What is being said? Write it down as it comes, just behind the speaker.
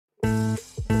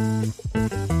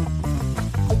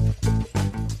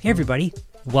Hey everybody,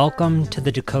 welcome to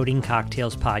the Decoding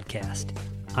Cocktails podcast.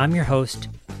 I'm your host,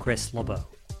 Chris LeBeau.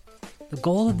 The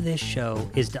goal of this show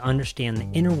is to understand the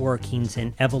inner workings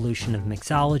and evolution of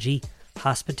mixology,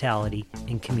 hospitality,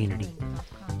 and community.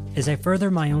 As I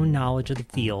further my own knowledge of the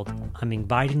field, I'm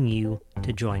inviting you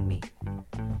to join me.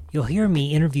 You'll hear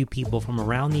me interview people from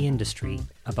around the industry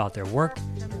about their work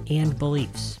and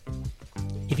beliefs.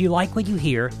 If you like what you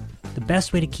hear, the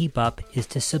best way to keep up is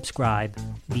to subscribe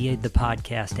via the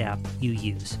podcast app you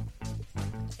use.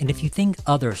 And if you think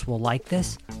others will like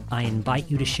this, I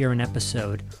invite you to share an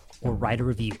episode or write a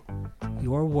review.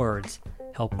 Your words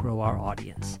help grow our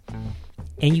audience.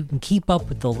 And you can keep up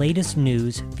with the latest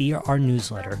news via our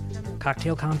newsletter,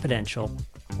 Cocktail Confidential,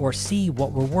 or see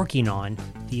what we're working on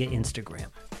via Instagram.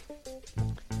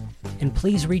 And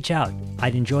please reach out.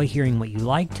 I'd enjoy hearing what you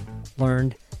liked,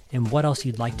 learned, and what else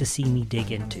you'd like to see me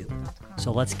dig into.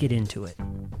 So let's get into it.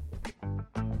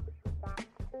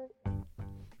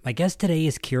 My guest today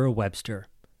is Kira Webster.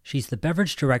 She's the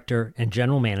beverage director and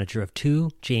general manager of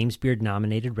two James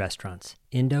Beard-nominated restaurants,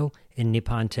 iNDO and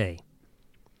Nippon Tei.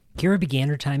 Kira began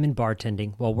her time in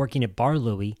bartending while working at Bar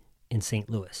Louie in St.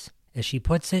 Louis. As she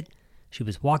puts it, she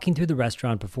was walking through the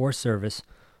restaurant before service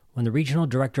when the regional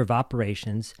director of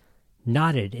operations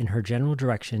nodded in her general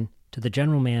direction to the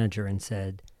general manager and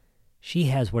said, "She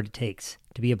has what it takes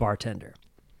to be a bartender."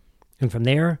 And from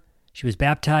there, she was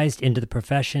baptized into the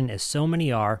profession, as so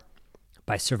many are,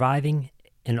 by surviving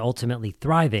and ultimately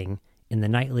thriving in the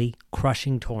nightly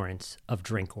crushing torrents of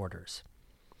drink orders.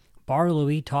 Bar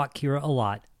Louie taught Kira a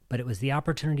lot, but it was the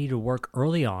opportunity to work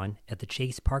early on at the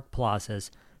Chase Park Plaza's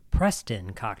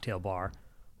Preston cocktail bar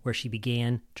where she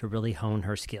began to really hone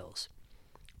her skills.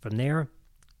 From there,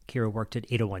 Kira worked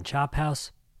at 801 Chop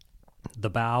House, The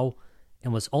Bow,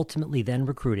 and was ultimately then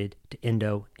recruited to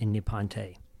iNDO and Nippon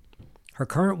Tei. Her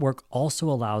current work also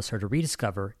allows her to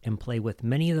rediscover and play with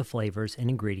many of the flavors and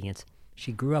ingredients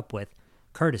she grew up with,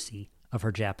 courtesy of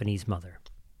her Japanese mother.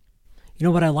 You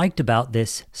know, what I liked about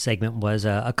this segment was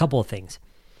a couple of things.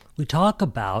 We talk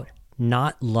about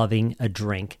not loving a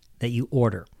drink that you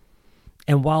order.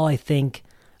 And while I think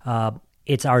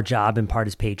it's our job in part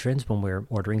as patrons when we're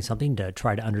ordering something to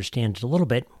try to understand it a little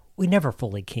bit, we never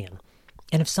fully can.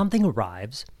 And if something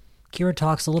arrives, Kira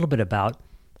talks a little bit about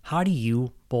how do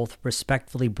you both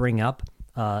respectfully bring up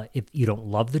if you don't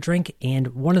love the drink. And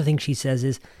one of the things she says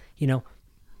is,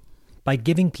 by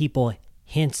giving people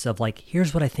hints of like,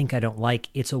 here's what I think I don't like,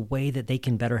 it's a way that they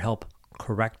can better help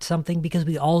correct something, because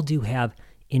we all do have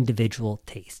individual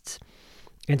tastes.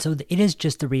 And so it is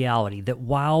just the reality that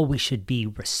while we should be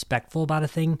respectful about a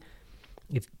thing,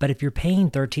 if you're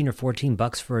paying $13 or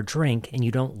 $14 for a drink and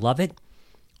you don't love it,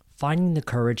 finding the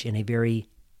courage in a very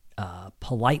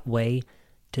polite way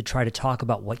to try to talk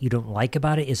about what you don't like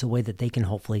about it is a way that they can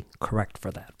hopefully correct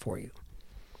for that for you.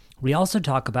 We also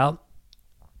talk about,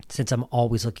 since I'm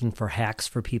always looking for hacks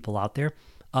for people out there,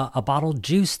 a bottled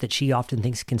juice that she often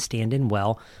thinks can stand in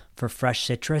well for fresh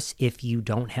citrus if you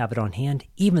don't have it on hand,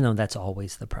 even though that's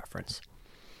always the preference.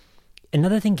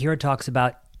 Another thing Kira talks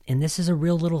about, and this is a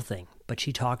real little thing, but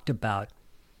she talked about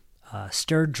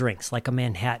stirred drinks, like a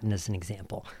Manhattan as an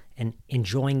example, and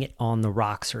enjoying it on the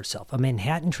rocks herself. A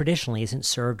Manhattan traditionally isn't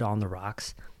served on the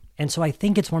rocks. And so I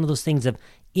think it's one of those things of,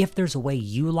 if there's a way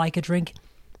you like a drink,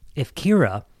 if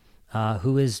Kira,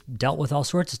 who has dealt with all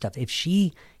sorts of stuff, if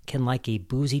she can like a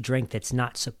boozy drink that's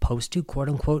not supposed to, quote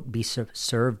unquote, be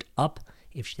served up,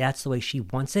 if that's the way she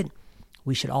wants it,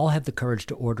 we should all have the courage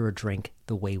to order a drink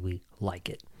the way we like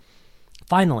it.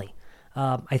 Finally,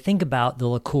 I think about the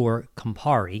liqueur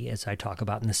Campari, as I talk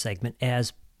about in the segment,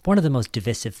 as one of the most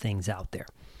divisive things out there.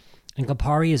 And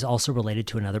Campari is also related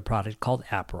to another product called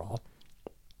Aperol.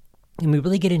 And we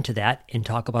really get into that and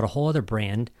talk about a whole other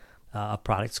brand of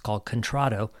products called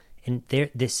Contratto, and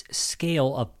this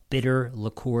scale of bitter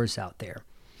liqueurs out there.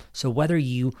 So whether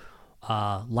you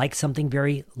like something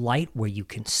very light where you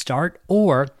can start,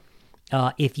 or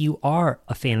if you are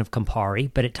a fan of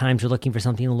Campari, but at times you're looking for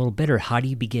something a little bitter, how do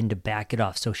you begin to back it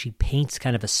off? So she paints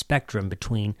kind of a spectrum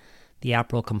between the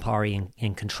Aperol, Campari,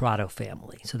 and Contratto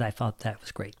family. So I thought that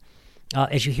was great.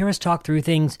 As you hear us talk through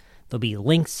things, there'll be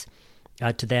links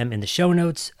to them in the show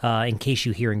notes in case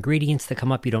you hear ingredients that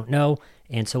come up you don't know.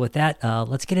 And so with that,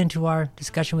 let's get into our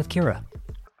discussion with Kira.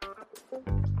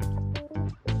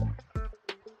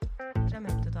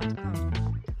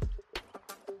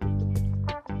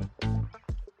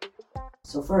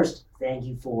 So first, thank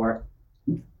you for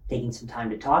taking some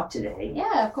time to talk today.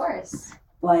 Yeah, of course.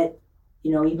 But,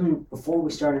 even before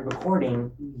we started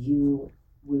recording,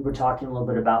 we were talking a little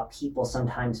bit about people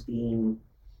sometimes being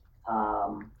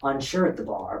unsure at the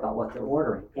bar about what they're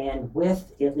ordering. And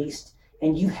with, at least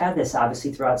and you had this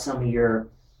obviously throughout some of your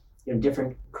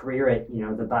different career at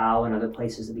the Bow and other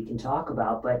places that we can talk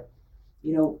about, but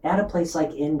at a place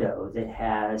like iNDO that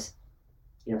has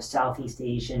Southeast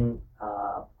Asian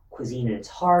cuisine in its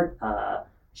heart,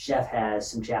 chef has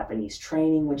some Japanese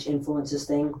training which influences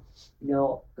things.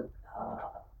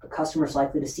 A customer's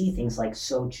likely to see things like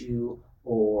soju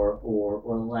or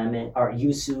lemon or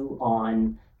yuzu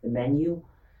on the menu.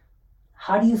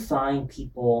 How do you find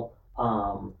people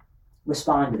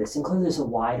respond to this? And clearly there's a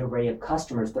wide array of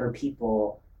customers, but are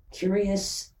people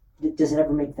curious? Does it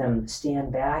ever make them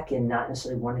stand back and not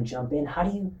necessarily want to jump in? How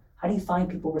do you find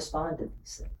people respond to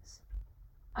these things?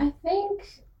 I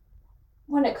think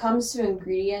when it comes to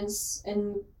ingredients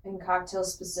in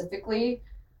cocktails specifically,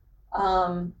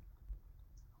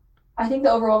 I think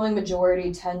the overwhelming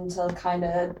majority tend to kind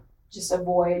of just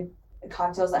avoid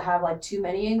cocktails that have like too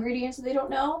many ingredients that they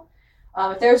don't know.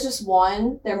 If there's just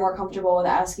one, they're more comfortable with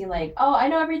asking like, oh, I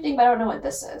know everything, but I don't know what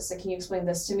this is. So can you explain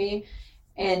this to me?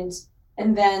 And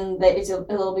then it's a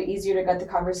little bit easier to get the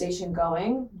conversation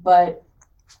going. But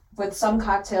with some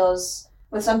cocktails,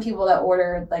 with some people that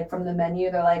order like from the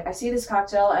menu, they're like, I see this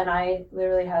cocktail and I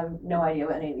literally have no idea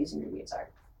what any of these ingredients are.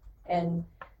 And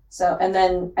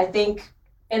then I think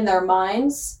in their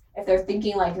minds, if they're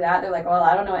thinking like that, they're like, well,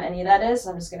 I don't know what any of that is,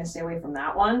 so I'm just going to stay away from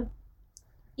that one.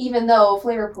 Even though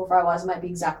flavor profile-wise might be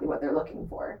exactly what they're looking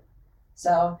for.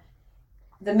 So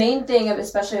the main thing of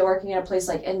especially working in a place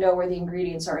like iNDO where the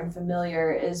ingredients are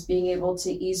unfamiliar is being able to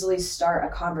easily start a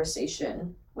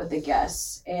conversation with the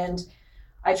guests. And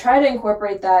I try to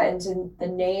incorporate that into the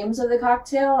names of the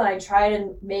cocktail, and I try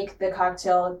to make the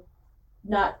cocktail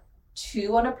not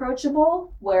too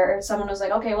unapproachable, where if someone was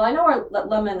like, okay, well, I know where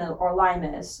lemon or lime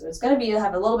is, so it's going to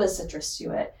have a little bit of citrus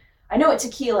to it. I know what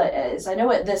tequila is. I know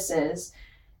what this is.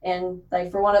 And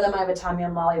like for one of them, I have a Tom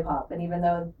Yum lollipop, and even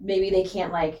though maybe they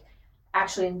can't like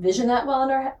actually envision that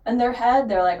well in their head,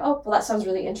 they're like, oh, well, that sounds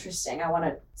really interesting. I want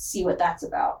to see what that's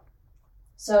about.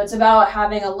 So it's about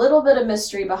having a little bit of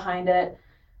mystery behind it,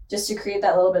 just to create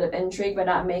that little bit of intrigue, but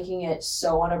not making it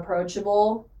so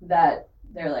unapproachable that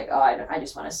they're like, oh, I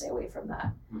just want to stay away from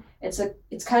that.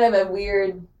 It's kind of a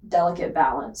weird, delicate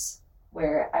balance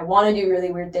where I want to do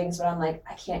really weird things, but I'm like,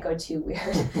 I can't go too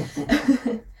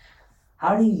weird.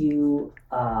 How do you,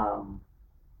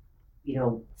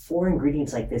 for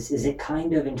ingredients like this, is it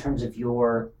kind of in terms of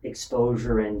your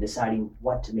exposure and deciding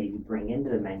what to maybe bring into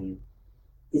the menu,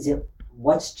 is it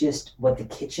what's just what the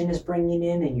kitchen is bringing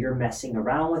in and you're messing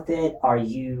around with it?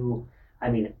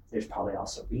 There's probably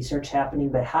also research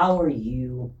happening, but how are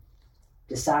you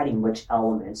deciding which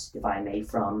elements, if I may,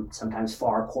 from sometimes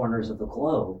far corners of the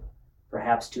globe,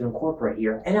 perhaps to incorporate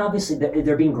here? And obviously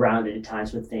they're being grounded at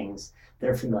times with things that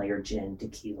are familiar, gin,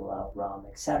 tequila, rum,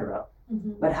 etc.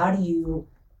 Mm-hmm. But how do you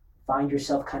find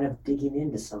yourself kind of digging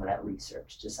into some of that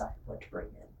research, deciding what to bring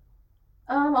in?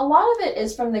 A lot of it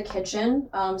is from the kitchen,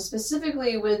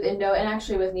 specifically with iNDO and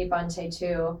actually with Nippon Tei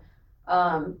too.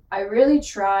 I really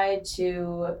try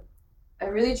to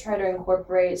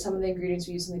incorporate some of the ingredients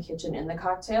we use in the kitchen in the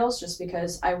cocktails, just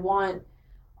because I want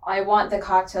the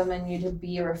cocktail menu to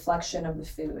be a reflection of the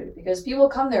food, because people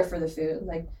come there for the food.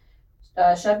 Like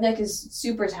Chef Nick is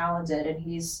super talented, and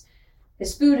his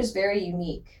food is very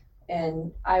unique,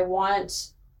 and I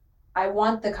want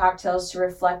the cocktails to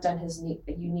reflect on his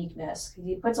uniqueness.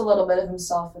 He puts a little bit of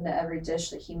himself into every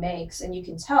dish that he makes, and you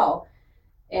can tell.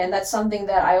 And that's something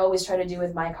that I always try to do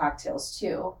with my cocktails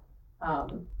too.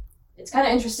 It's kind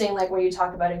of interesting, like when you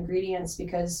talk about ingredients,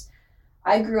 because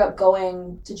I grew up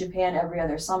going to Japan every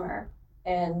other summer,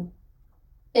 and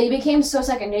it became so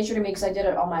second nature to me because I did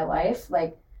it all my life.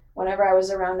 Like whenever I was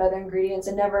around other ingredients,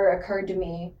 it never occurred to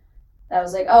me that I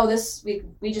was like, oh,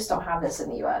 we just don't have this in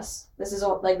the U.S. This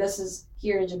is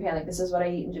here in Japan. Like this is what I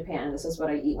eat in Japan, and this is what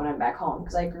I eat when I'm back home,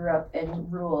 because I grew up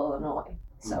in rural Illinois.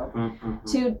 So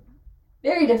two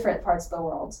very different parts of the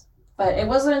world. But it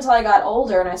wasn't until I got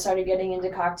older and I started getting into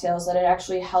cocktails that it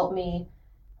actually helped me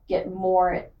get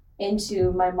more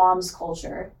into my mom's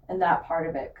culture and that part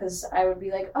of it, because I would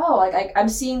be like, oh, like I'm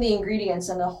seeing the ingredients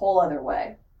in a whole other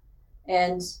way.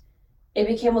 And it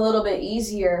became a little bit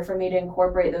easier for me to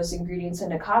incorporate those ingredients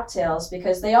into cocktails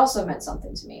because they also meant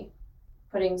something to me,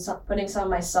 putting some of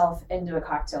myself into a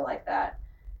cocktail like that.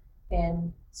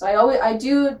 And so I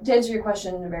do, to answer your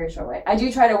question in a very short way, I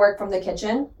do try to work from the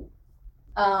kitchen.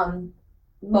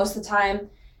 Most of the time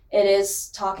it is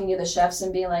talking to the chefs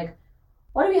and being like,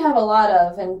 what do we have a lot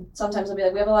of? And sometimes I'll be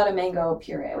like, we have a lot of mango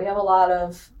puree. We have a lot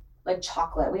of like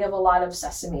chocolate. We have a lot of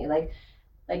sesame. Like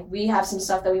we have some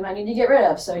stuff that we might need to get rid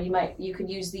of. So you could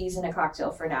use these in a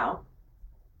cocktail for now.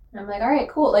 And I'm like, all right,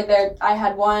 cool. Like I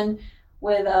had one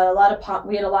with a lot of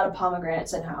we had a lot of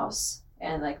pomegranates in house,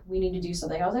 and like we need to do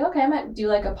something. I was like, okay, I might do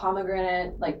like a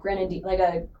pomegranate, like grenadine, like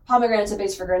a pomegranate's a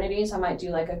base for grenadines. I might do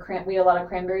like we had a lot of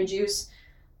cranberry juice,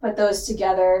 put those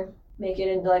together, make it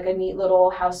into like a neat little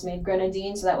house-made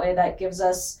grenadine. So that way that gives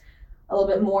us a little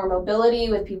bit more mobility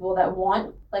with people that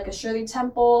want like a Shirley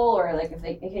Temple, or like if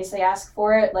they, in case they ask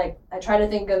for it. Like I try to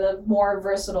think of the more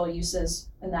versatile uses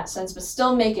in that sense, but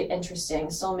still make it interesting,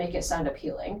 still make it sound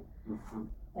appealing. Mm-hmm.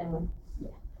 And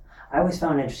I always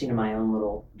found it interesting in my own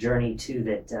little journey too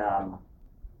that,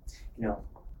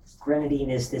 grenadine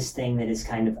is this thing that is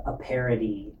kind of a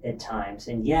parody at times,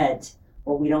 and yet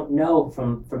what we don't know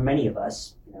from many of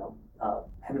us,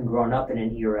 having grown up in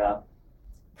an era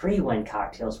pre when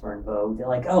cocktails were in vogue, they're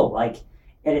like, oh, like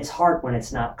at its heart, when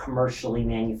it's not commercially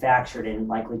manufactured and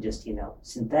likely just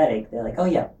synthetic, they're like, oh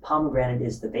yeah, pomegranate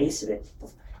is the base of it.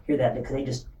 People hear that because they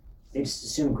just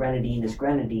assume grenadine is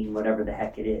grenadine, whatever the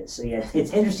heck it is. So yeah,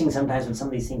 it's interesting sometimes when some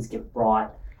of these things get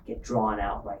drawn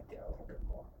out right there a little bit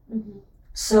more. mm-hmm.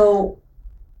 So,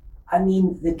 I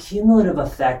mean, the cumulative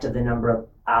effect of the number of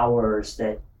hours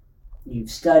that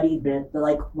you've studied, but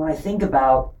like when I think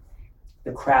about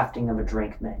the crafting of a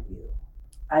drink menu,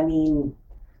 I mean,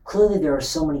 clearly there are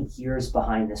so many years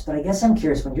behind this, but I guess I'm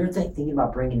curious, when you're thinking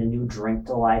about bringing a new drink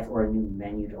to life or a new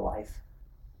menu to life,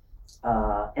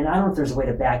 and I don't know if there's a way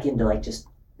to back into like just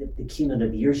the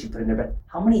cumulative years you put in there, but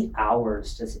how many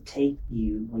hours does it take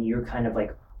you when you're kind of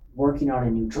like working on a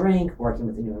new drink, working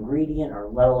with a new ingredient, or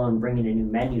let alone bringing a new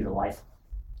menu to life?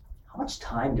 How much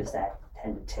time does that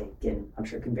tend to take? And I'm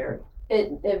sure it can vary.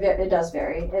 It does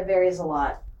vary. It varies a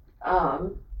lot.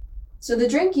 So the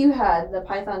drink you had, the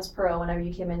Python's Pearl, whenever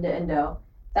you came into iNDO,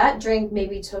 that drink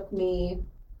maybe took me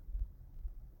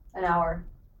an hour,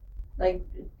 like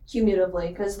cumulatively,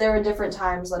 because there were different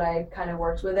times that I kind of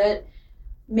worked with it,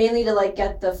 mainly to like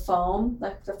get the foam.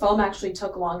 Like the foam actually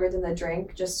took longer than the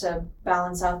drink just to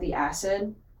balance out the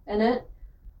acid in it.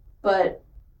 But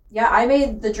yeah, I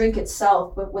made the drink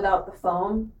itself, but without the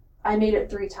foam, I made it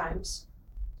 3 times.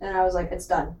 And I was like, it's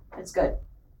done. It's good.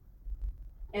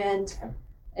 And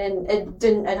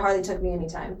it hardly took me any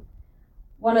time.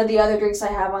 One of the other drinks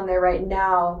I have on there right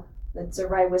now, that's a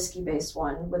rye whiskey based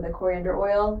one with the coriander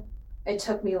oil, it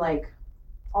took me like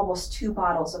almost 2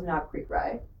 bottles of Knob Creek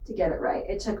rye to get it right.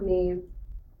 It took me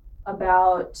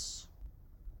about,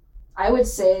 I would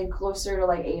say, closer to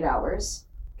like 8 hours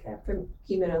from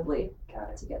cumulatively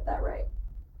to get that right.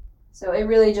 So it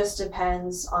really just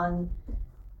depends on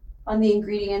the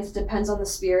ingredients, depends on the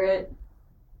spirit.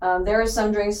 There are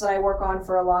some drinks that I work on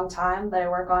for a long time, that I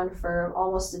work on for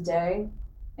almost a day,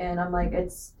 and I'm like,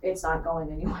 it's not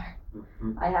going anywhere.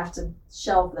 Mm-hmm. I have to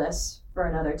shelve this for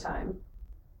another time.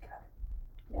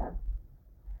 Yeah.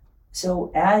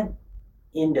 So at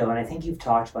iNDO, and I think you've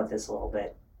talked about this a little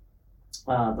bit,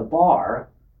 the bar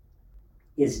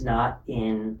is not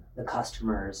in the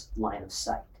customer's line of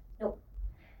sight. Nope.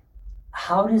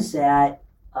 How does that,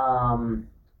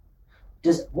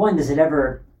 does it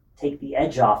ever take the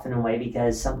edge off in a way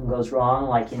because something goes wrong,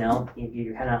 like,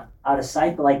 you're kind of out of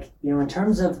sight, but like, in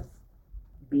terms of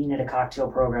being at a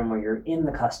cocktail program where you're in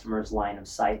the customer's line of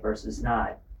sight versus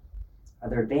not, are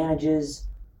there advantages,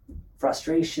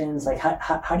 frustrations? Like,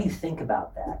 how do you think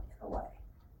about that in a way?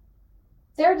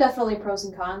 There are definitely pros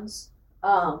and cons.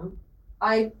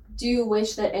 I do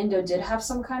wish that iNDO did have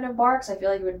some kind of bar, because I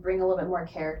feel like it would bring a little bit more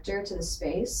character to the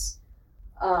space.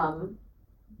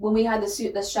 When we had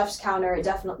the chef's counter,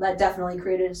 that definitely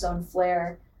created its own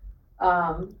flair.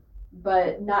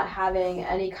 But not having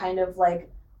any kind of like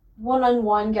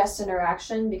one-on-one guest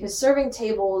interaction, because serving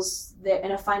tables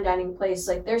in a fine dining place,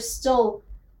 like there's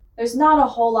not a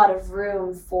whole lot of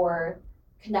room for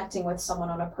connecting with someone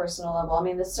on a personal level. I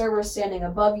mean, the server's standing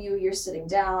above you, you're sitting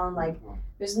down, like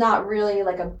there's not really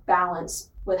like a balance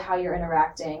with how you're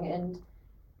interacting, and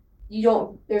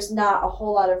there's not a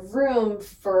whole lot of room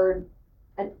for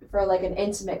like an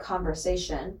intimate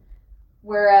conversation,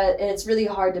 whereas it's really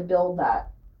hard to build that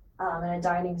in a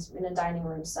dining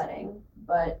room setting.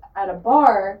 But at a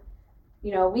bar,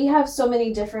 we have so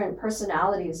many different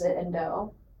personalities at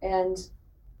iNDO, and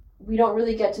we don't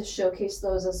really get to showcase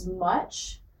those as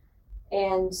much.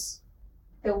 And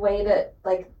the way that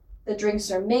like the drinks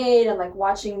are made and like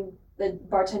watching the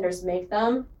bartenders make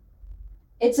them,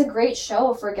 it's a great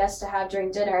show for guests to have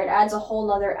during dinner. It adds a whole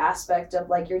nother aspect of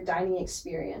like your dining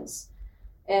experience.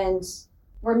 And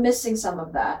we're missing some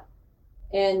of that.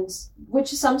 And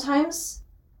which sometimes,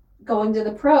 going to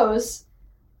the pros,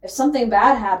 if something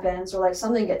bad happens or like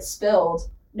something gets spilled,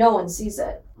 no one sees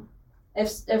it.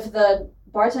 If the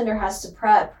bartender has to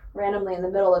prep randomly in the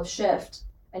middle of shift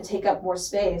and take up more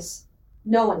space,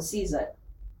 no one sees it.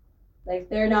 Like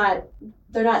they're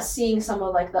not seeing some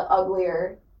of like the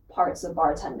uglier parts of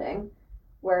bartending,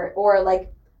 or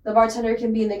like the bartender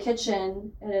can be in the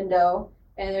kitchen at iNDO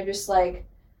and they're just like,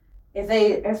 if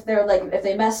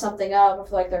they mess something up,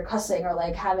 if like they're cussing or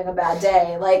like having a bad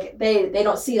day, like they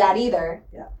don't see that either.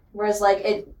 Yeah. Whereas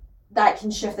like that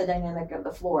can shift the dynamic of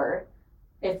the floor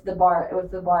if the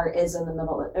bar is in the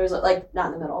middle. It was like not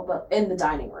in the middle, but in the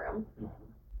dining room. Mm-hmm.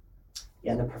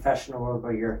 Yeah, in the professional world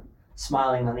where you're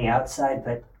smiling on the outside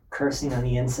but cursing on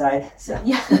the inside. So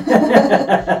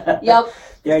yeah. Yep.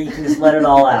 There you can just let it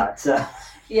all out. So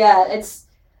it's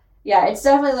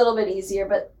definitely a little bit easier,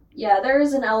 but yeah, there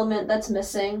is an element that's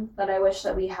missing that I wish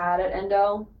that we had at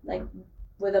iNDO, like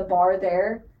with a bar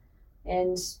there.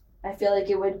 And I feel like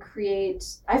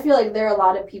I feel like there are a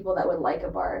lot of people that would like a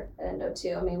bar at iNDO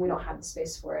too. I mean, we don't have the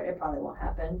space for it. It probably won't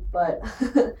happen, but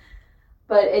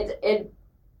but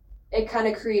it kind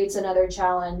of creates another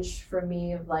challenge for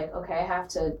me of like, okay, I have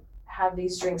to have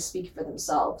these drinks speak for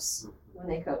themselves when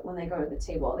they go to the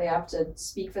table. They have to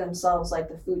speak for themselves like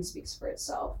the food speaks for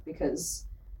itself, because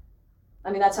I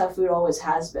mean, that's how food always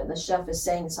has been. The chef is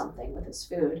saying something with his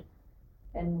food,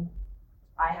 and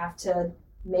I have to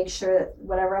make sure that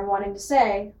whatever I'm wanting to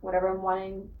say, whatever I'm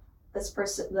wanting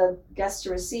the guest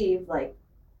to receive, like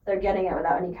they're getting it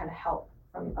without any kind of help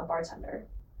from a bartender.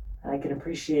 And I can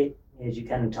appreciate, as you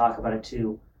kind of talk about it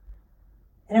too,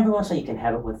 and every once in a while you can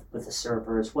have it with the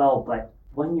server as well, but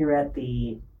when you're at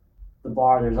the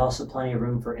bar, there's also plenty of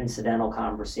room for incidental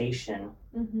conversation,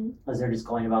 as they're just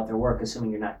going about their work,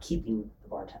 assuming you're not keeping the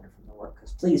bartender from their work,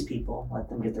 because please, people, let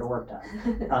them get their work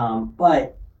done.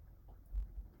 But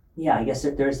yeah, I guess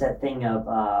there's that thing of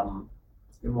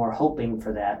you're more hoping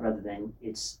for that rather than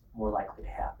it's more likely to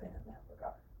happen in that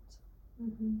regard.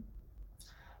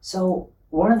 So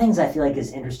one of the things I feel like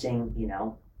is interesting,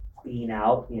 being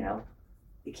out,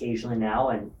 occasionally now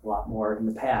and a lot more in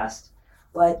the past,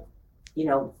 but,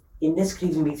 and this could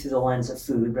even be through the lens of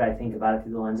food, but I think about it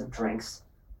through the lens of drinks.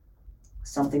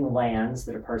 Something lands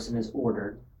that a person has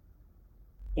ordered,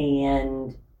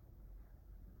 and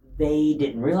they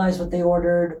didn't realize what they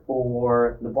ordered,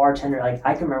 or the bartender, like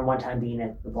I can remember one time being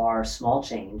at the bar, small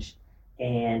change,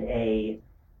 and a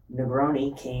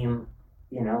Negroni came,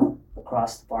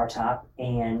 across the bar top,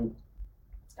 and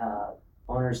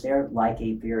owners there like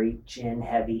a very gin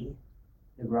heavy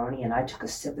Negroni, and I took a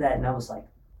sip of that and I was like,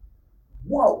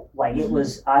 whoa, like it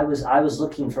was, I was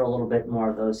looking for a little bit more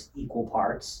of those equal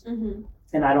parts.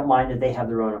 And I don't mind that they have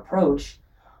their own approach,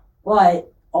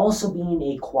 but also being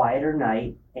a quieter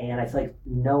night, and I feel like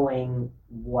knowing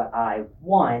what I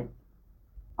want,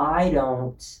 I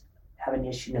don't have an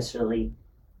issue necessarily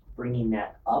bringing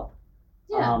that up.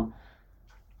 Yeah.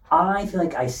 I feel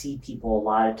like I see people a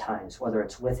lot of times, whether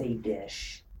it's with a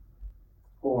dish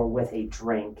or with a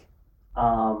drink,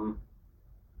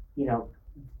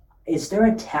 is there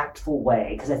a tactful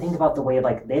way? Because I think about the way of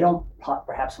like, they don't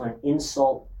perhaps want to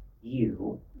insult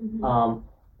you,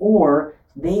 or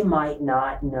they might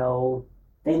not know,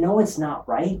 they know it's not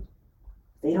right.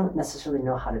 They don't necessarily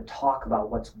know how to talk about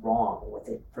what's wrong with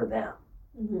it for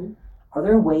them. Are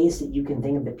there ways that you can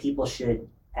think of that people should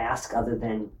ask other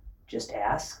than just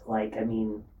ask? Like, I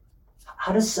mean,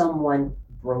 how does someone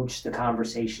broach the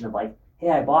conversation of like,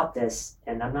 hey, I bought this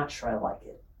and I'm not sure I like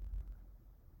it?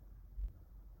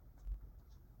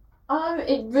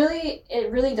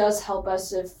 It really does help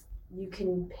us if you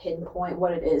can pinpoint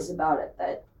what it is about it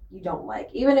that you don't like.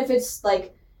 Even if it's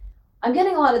like, I'm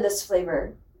getting a lot of this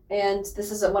flavor and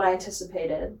this isn't what I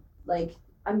anticipated. Like,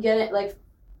 I'm getting, like,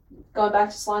 going back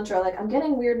to cilantro, like, I'm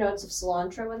getting weird notes of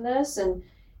cilantro in this, and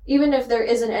even if there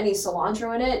isn't any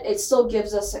cilantro in it, it still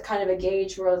gives us a kind of a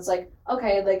gauge where it's like,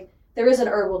 okay, like, there is an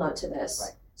herbal note to this.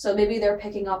 Right. So maybe they're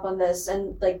picking up on this,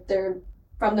 and, like, they're,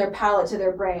 from their palate to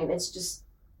their brain, it's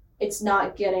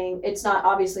not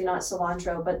obviously not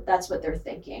cilantro, but that's what they're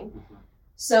thinking.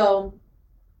 So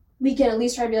we can at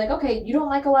least try to be like, okay, you don't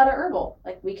like a lot of herbal.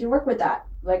 Like, we can work with that.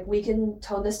 Like, we can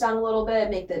tone this down a little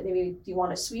bit, make that, maybe, do you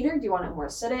want it sweeter? Do you want it more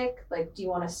acidic? Like, do you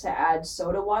want us to add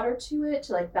soda water to it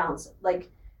to, like, balance it?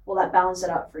 Like, will that balance it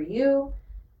out for you?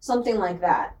 Something like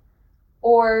that.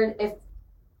 Or if,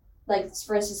 like,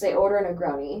 for instance, they order a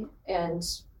Negroni and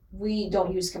we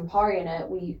don't use Campari in it,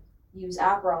 we use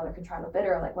Aperol or Contralto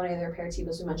Bitter, like one of the other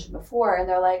aperitivos we mentioned before, and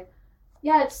they're like,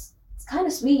 yeah, it's kind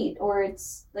of sweet, or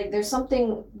it's like there's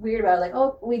something weird about it, like,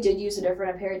 oh, we did use a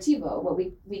different aperitivo, but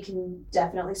we can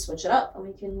definitely switch it up and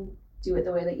we can do it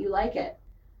the way that you like it.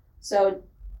 So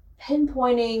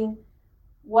pinpointing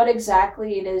what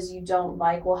exactly it is you don't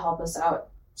like will help us out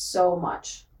so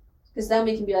much, because then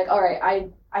we can be like, all right,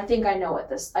 I think I know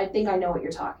what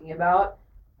you're talking about,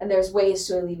 and there's ways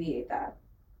to alleviate that.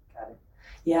 Got it.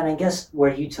 Yeah, and I guess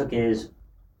where you took it is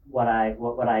what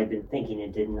I've been thinking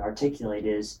and didn't articulate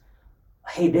is,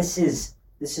 hey, this is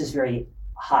very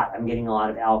hot. I'm getting a lot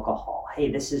of alcohol.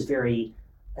 Hey, this is very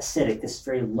acidic. This is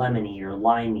very lemony or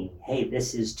limey. Hey,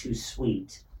 this is too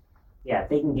sweet. Yeah, if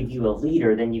they can give you a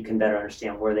leader, then you can better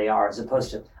understand where they are, as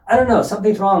opposed to, I don't know,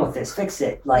 something's wrong with this. Fix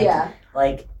it.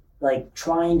 Like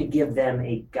trying to give them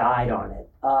a guide on it.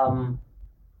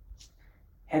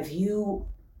 Have you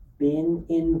been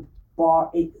in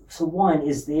bar? So one,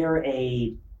 is there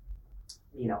a,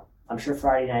 I'm sure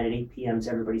Friday night at 8 p.m. is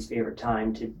everybody's favorite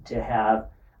time to have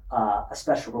a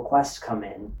special request come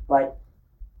in. But,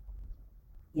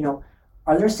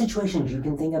 are there situations you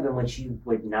can think of in which you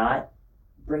would not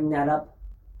bring that up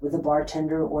with a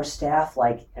bartender or staff?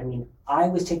 Like, I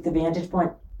always take the vantage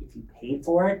point, if you paid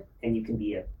for it and you can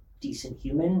be a decent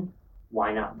human,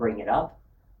 why not bring it up?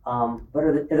 But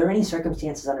are there any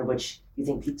circumstances under which you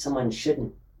think someone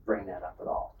shouldn't bring that up at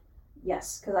all?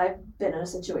 Yes, because I've been in a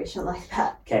situation like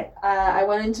that. Okay. I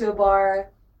went into a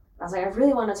bar. I was like, I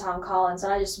really want a Tom Collins,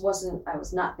 and I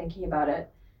was not thinking about it.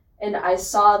 And I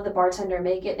saw the bartender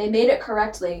make it. They made it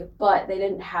correctly, but they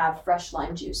didn't have fresh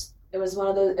lime juice. It was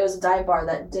it was a dive bar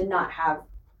that did not have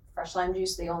fresh lime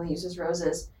juice. They only used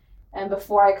roses. And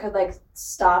before I could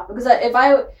stop, because if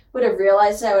I would have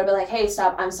realized it, I would have been like, hey,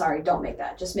 stop, I'm sorry, don't make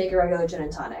that. Just make a regular gin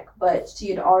and tonic. But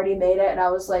she had already made it, and I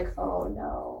was like, oh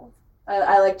no.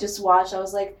 I just watched, I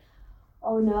was like,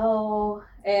 oh no.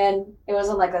 And it was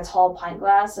in a tall pint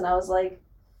glass, and I was like,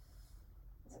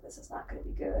 this is not going to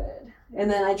be good. And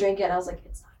then I drank it, and I was like,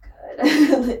 it's not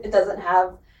good. It doesn't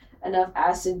have enough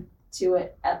acid to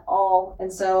it at all.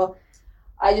 And so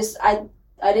I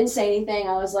didn't say anything.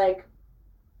 I was like,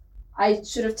 I've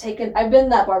been in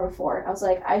that bar before. I was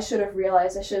like, I should have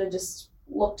realized, I should have just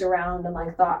looked around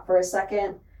and thought for a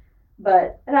second.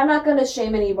 And I'm not going to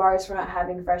shame any bars for not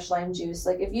having fresh lime juice.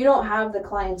 If you don't have the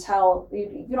clientele,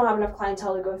 if you don't have enough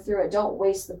clientele to go through it, don't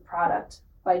waste the product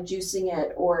by juicing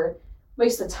it, or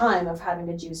waste the time of having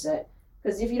to juice it.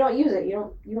 Because if you don't use it,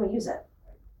 you don't use it.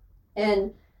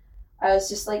 And I was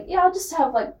just like, yeah, I'll just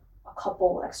have a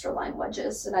couple extra lime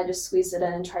wedges, and I just squeezed it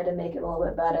in and tried to make it a little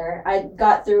bit better. I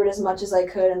got through it as much as I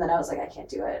could, and then I was like, I can't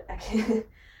do it. I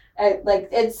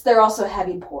can't. They're also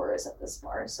heavy pours at this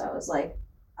bar, so I was like,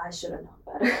 I should have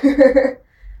known better.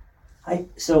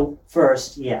 So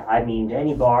first, yeah,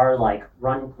 any bar,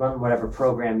 run whatever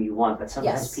program you want, but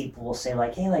sometimes Yes. people will say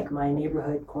hey, my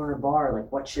neighborhood corner bar,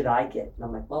 what should I get? And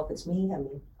I'm like, well, if it's me,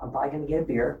 I'm probably gonna get a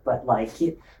beer, but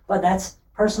but that's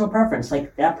personal preference.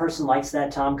 That person likes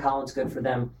that Tom Collins, good for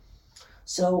them.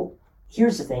 So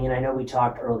here's the thing, and I know we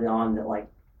talked early on that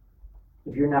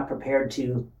if you're not prepared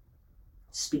to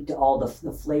speak to all the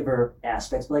flavor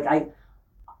aspects, but I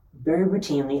very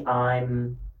routinely,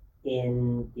 I'm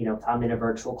in a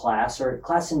virtual class or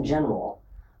class in general,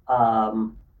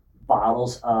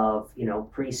 bottles of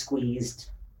pre-squeezed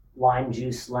lime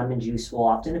juice, lemon juice will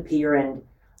often appear, and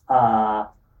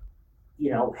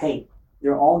hey,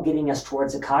 they're all getting us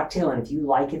towards a cocktail, and if you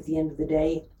like it at the end of the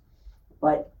day.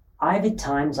 But I've at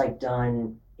times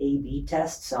done A/B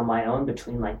tests on my own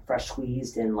between fresh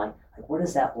squeezed and what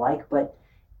is that like? But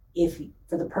if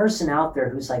for the person out there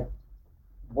who's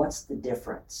what's the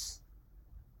difference?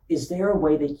 Is there a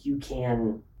way that you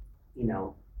can,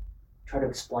 try to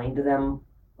explain to them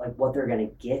what they're going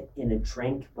to get in a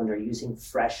drink when they're using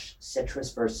fresh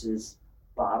citrus versus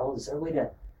bottle? Is there a way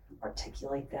to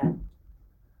articulate that?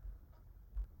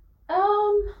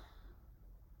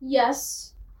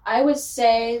 Yes. I would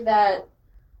say that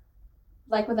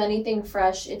with anything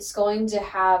fresh, it's going to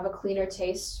have a cleaner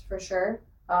taste for sure.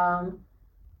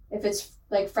 If it's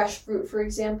fresh fruit, for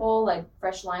example,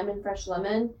 fresh lime and fresh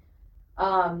lemon,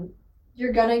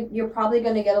 you're probably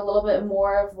gonna get a little bit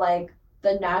more of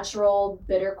the natural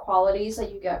bitter qualities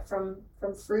that you get from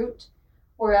fruit.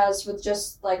 Whereas with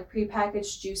just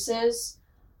prepackaged juices,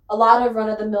 a lot of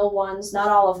run-of-the-mill ones, not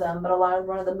all of them, but a lot of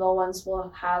run-of-the-mill ones will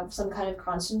have some kind of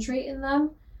concentrate in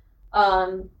them,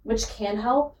 which can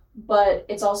help, but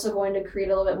it's also going to create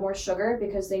a little bit more sugar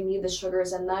because they need the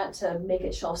sugars in that to make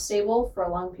it shelf stable for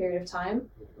a long period of time.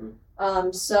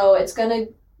 Mm-hmm. So it's going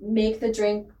to make the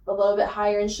drink a little bit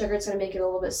higher in sugar. It's going to make it a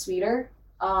little bit sweeter.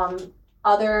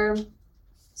 Other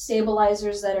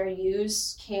stabilizers that are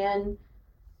used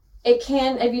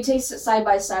if you taste it side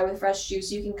by side with fresh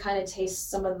juice, you can kind of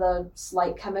taste some of the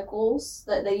slight chemicals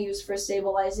that they use for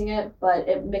stabilizing it, but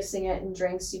mixing it in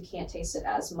drinks, you can't taste it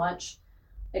as much.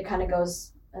 It kind of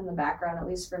goes in the background, at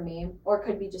least for me, or it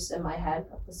could be just in my head,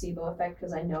 a placebo effect,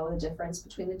 because I know the difference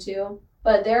between the two.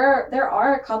 But there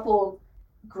are a couple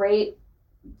great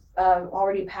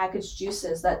already packaged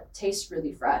juices that taste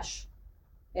really fresh.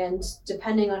 And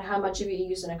depending on how much of it you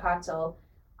use in a cocktail,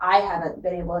 I haven't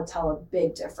been able to tell a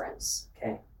big difference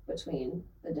between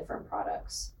the different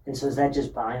products. And so is that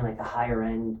just buying like a higher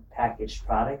end packaged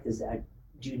product?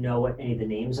 Do you know what any of the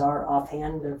names are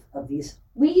offhand of these?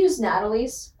 We use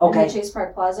Natalie's in the Chase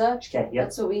Park Plaza. Okay, yep.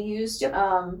 That's what we used. Yep.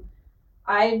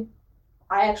 I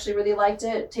actually really liked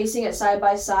it. Tasting it side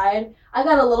by side, I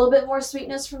got a little bit more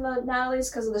sweetness from the Natalie's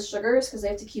because of the sugars, because they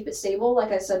have to keep it stable,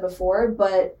 like I said before.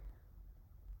 But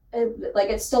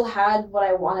it still had what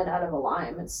I wanted out of a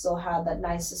lime. It still had that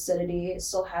nice acidity. It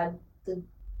still had the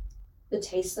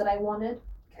taste that I wanted.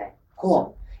 Okay,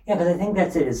 cool. Yeah, because I think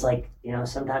that's it. It's like,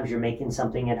 sometimes you're making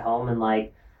something at home and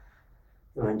like,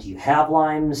 do you have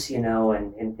limes,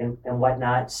 and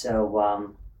whatnot.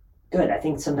 So good. I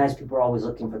think sometimes people are always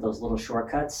looking for those little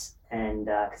shortcuts. And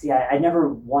because, I never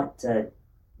want to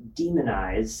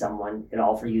demonize someone at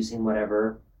all for using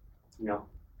whatever,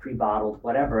 pre-bottled,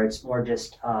 whatever. It's more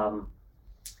just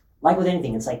like with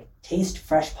anything. It's like taste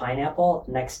fresh pineapple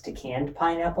next to canned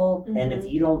pineapple. Mm-hmm. And if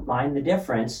you don't mind the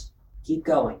difference, keep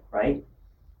going, right?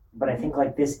 But I think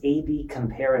like this A/B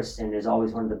comparison is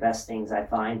always one of the best things I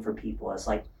find for people. It's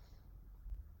like,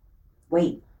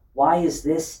 wait, why is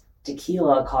this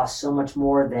tequila cost so much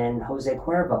more than Jose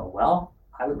Cuervo? Well,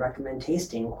 I would recommend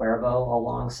tasting Cuervo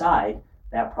alongside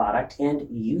that product, and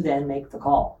you then make the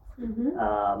call.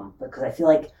 Mm-hmm. Because I feel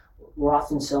like we're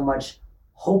often so much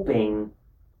hoping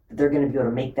that they're going to be able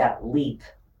to make that leap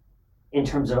in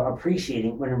terms of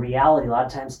appreciating, when in reality, a lot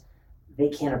of times they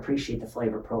can't appreciate the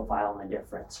flavor profile and the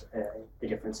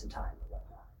difference in time.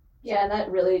 Yeah, and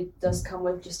that really does come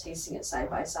with just tasting it side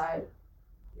by side.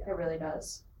 Yeah. It really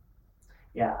does.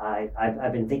 Yeah,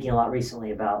 I've been thinking a lot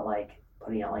recently about like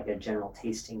putting out like a general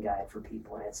tasting guide for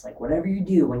people, and it's like whatever you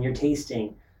do when you're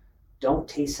tasting, don't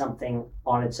taste something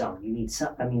on its own. You need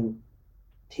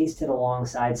taste it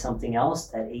alongside something else.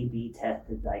 That A/B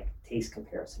taste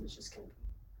comparison is just going to be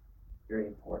very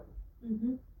important.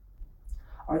 Mm-hmm.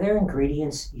 Are there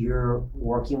ingredients you're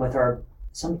working with, or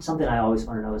something I always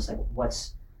want to know is like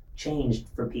what's changed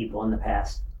for people in the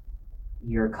past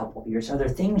year, couple of years? Are there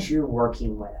things you're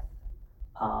working with?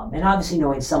 And obviously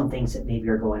knowing some things that maybe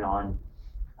are going on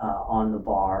the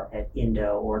bar at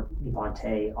iNDO or Nippon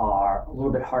Tei are a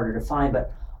little bit harder to find,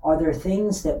 but are there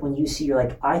things that when you see, you're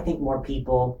like, I think more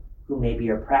people who maybe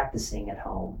are practicing at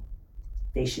home,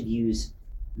 they should use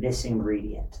this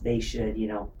ingredient. They should,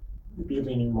 be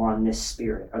leaning more on this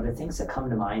spirit. Are there things that come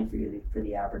to mind for you, for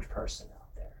the average person out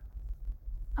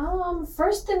there?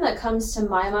 First thing that comes to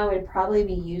my mind would probably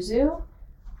be yuzu.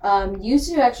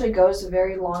 Yuzu actually goes a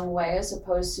very long way as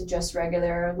opposed to just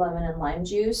regular lemon and lime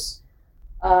juice.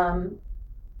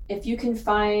 If you can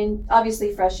find,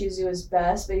 obviously fresh yuzu is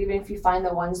best, but even if you find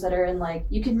the ones that are in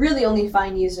you can really only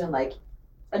find yuzu in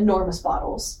enormous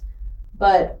bottles.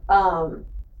 But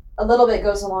a little bit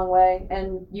goes a long way,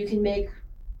 and you can make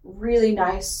really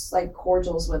nice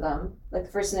cordials with them. The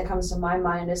first thing that comes to my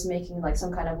mind is making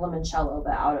some kind of limoncello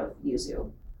but out of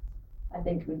yuzu. I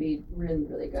think would be really,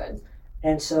 really good.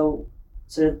 And so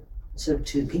to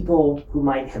people who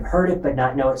might have heard it but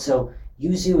not know it, so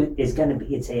yuzu is going to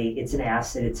be it's an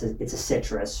acid, it's a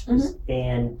citrus. Mm-hmm.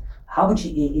 And how would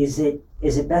you is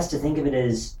it best to think of it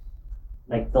as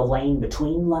the lane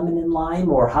between lemon and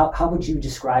lime, or how would you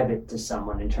describe it to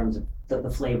someone in terms of the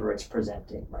flavor it's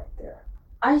presenting right there?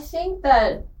 I think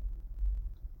that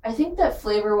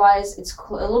flavor-wise, it's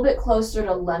a little bit closer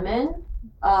to lemon,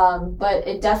 but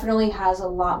it definitely has a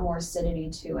lot more acidity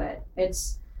to it.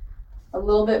 It's a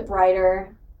little bit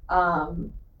brighter.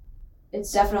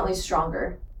 It's definitely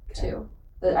stronger too.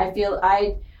 But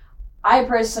I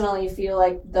personally feel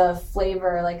like the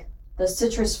flavor, the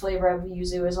citrus flavor of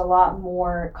yuzu, is a lot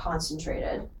more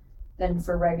concentrated than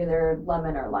for regular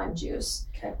lemon or lime juice.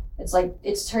 Okay.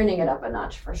 It's turning it up a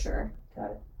notch for sure.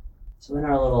 Got it. So in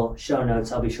our little show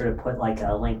notes, I'll be sure to put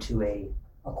a link to a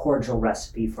cordial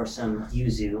recipe for some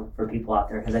yuzu for people out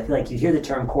there, because I feel like you hear the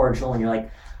term cordial and you're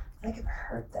like, I think I've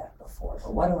heard that before,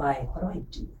 but what do I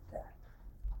do with that?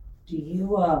 Do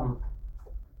you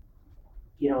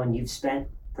and you've spent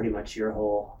pretty much your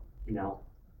whole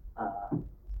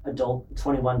adult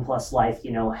 21 plus life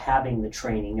having the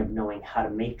training of knowing how to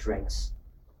make drinks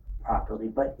properly,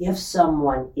 but if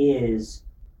someone is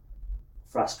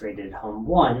frustrated at home,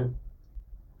 one,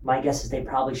 my guess is they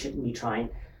probably shouldn't be trying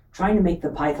to make the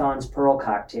Python's Pearl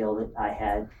cocktail that I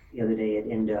had the other day at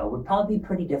iNDO would probably be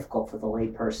pretty difficult for the lay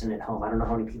person at home. I don't know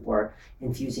how many people are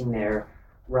infusing their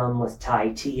rum with Thai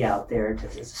tea out there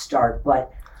to start,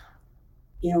 but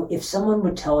if someone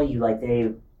would tell you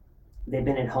they've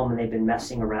been at home and they've been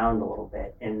messing around a little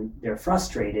bit and they're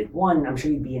frustrated, one, I'm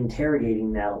sure you'd be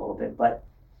interrogating that a little bit, but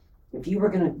if you were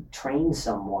going to train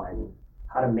someone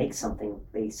how to make something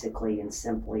basically and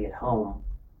simply at home,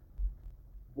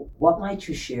 what might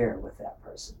you share with that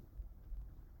person?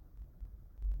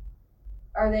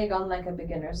 Are they on like a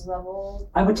beginner's level?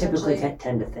 I would typically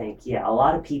tend to think, yeah, a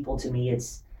lot of people, to me,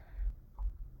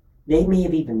 they may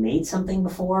have even made something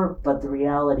before, but the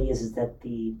reality is that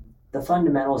the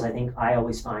fundamentals, I think, I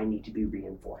always find need to be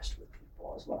reinforced with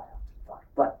people, is what I often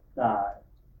find. But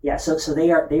yeah, so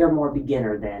they are more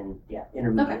beginner than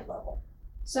intermediate level.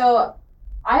 So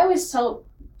I always tell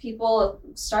people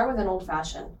start with an old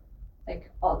fashioned.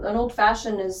 Like an old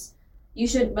fashioned is, you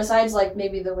should, besides like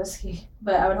maybe the whiskey,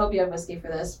 but I would hope you have whiskey for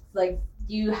this. Like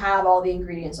you have all the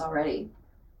ingredients already.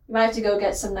 You might have to go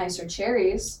get some nicer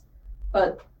cherries,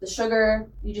 but the sugar,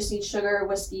 you just need sugar,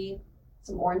 whiskey,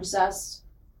 some orange zest,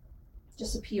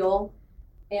 just a peel,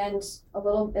 and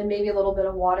maybe a little bit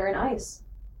of water and ice.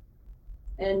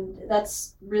 And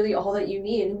that's really all that you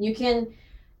need. And you can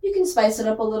spice it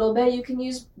up a little bit. You can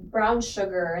use brown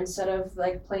sugar instead of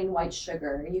like plain white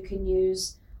sugar. You could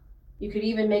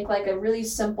even make like a really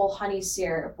simple honey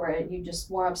syrup where you just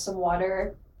warm up some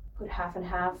water, put half and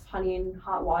half honey and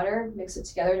hot water, mix it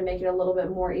together to make it a little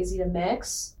bit more easy to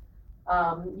mix.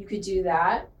 You could do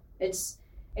that. It's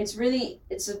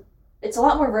a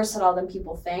lot more versatile than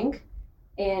people think,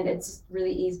 and it's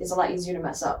really easy. It's a lot easier to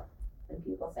mess up than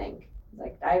people think.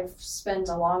 Like I've spent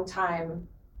a long time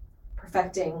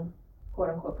perfecting, quote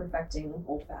unquote, perfecting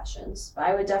old fashions. But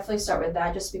I would definitely start with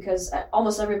that just because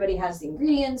almost everybody has the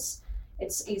ingredients.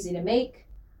 It's easy to make.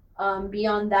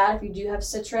 Beyond that, if you do have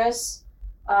citrus,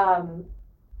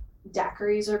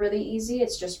 daiquiris are really easy.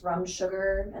 It's just rum,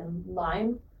 sugar, and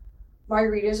lime.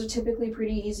 Margaritas are typically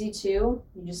pretty easy too.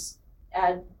 You just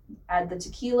add the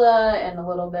tequila and a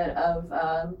little bit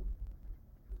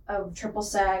of triple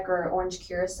sec or orange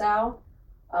curacao,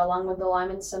 along with the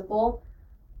lime and simple.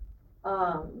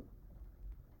 And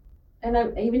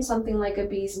even something like a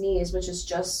bee's knees, which is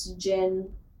just gin,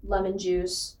 lemon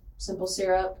juice, simple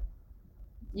syrup.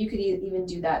 You could even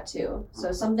do that too.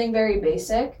 So something very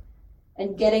basic,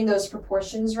 and getting those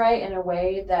proportions right in a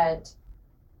way that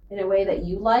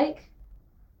you like.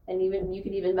 And even you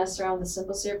could even mess around with the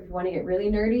simple syrup if you want to get really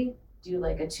nerdy. Do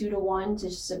like a 2-to-1 to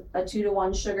just a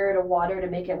 2-to-1 sugar to water to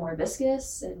make it more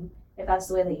viscous, and if that's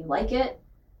the way that you like it,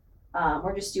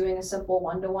 or just doing a simple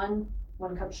 1-to-1,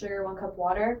 1 cup sugar, 1 cup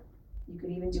water. You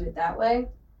could even do it that way.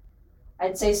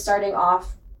 I'd say starting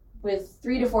off with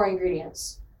 3 to 4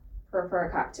 ingredients for a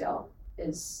cocktail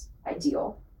is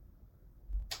ideal.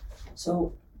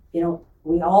 So,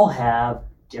 we all have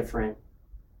different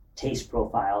taste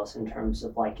profiles in terms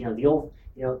of like, the old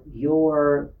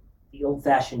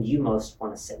fashioned you most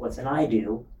want to sit with, and I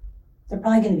do. They're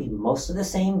probably going to be most of the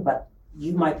same, but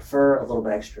you might prefer a little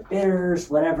bit extra bitters,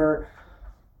 whatever.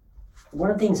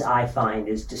 One of the things I find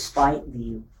is, despite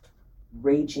the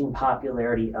raging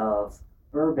popularity of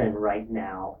bourbon right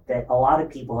now, that a lot of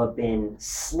people have been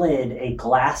slid a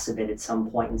glass of it at some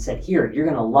point and said, here, you're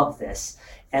going to love this.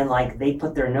 And like they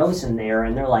put their nose in there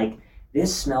and they're like,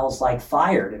 this smells like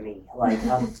fire to me. Like,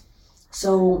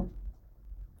 so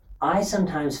I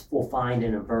sometimes will find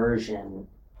an aversion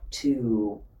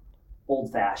to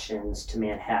old fashions, to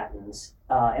Manhattans,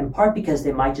 in part because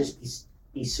they might just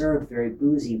be served very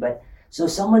boozy. But so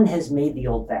someone has made the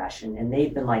old fashioned and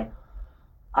they've been like,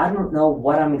 I don't know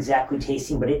what I'm exactly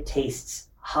tasting, but it tastes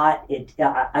hot.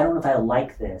 I don't know if I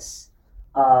like this.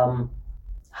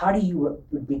 How do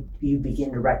you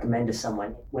begin to recommend to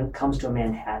someone when it comes to a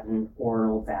Manhattan or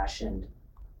an old fashioned?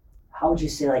 How would you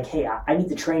say, like, hey, I need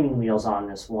the training wheels on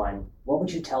this one? What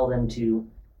would you tell them to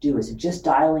do? Is it just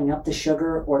dialing up the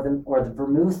sugar or the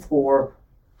vermouth, or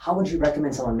how would you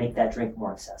recommend someone make that drink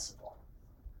more accessible?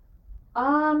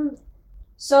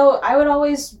 So I would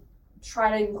always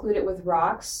try to include it with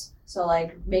rocks. So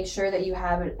like make sure that you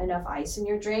have enough ice in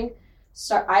your drink.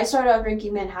 I started out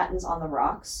drinking Manhattans on the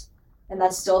rocks, and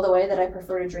that's still the way that I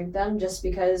prefer to drink them, just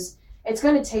because it's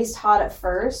going to taste hot at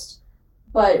first,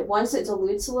 but once it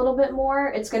dilutes a little bit more,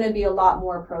 it's going to be a lot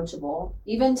more approachable.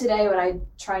 Even today when I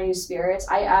try new spirits,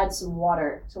 I add some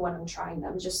water to when I'm trying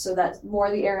them, just so that more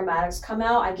of the aromatics come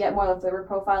out. I get more of the flavor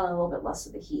profile and a little bit less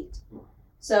of the heat.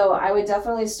 So I would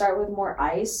definitely start with more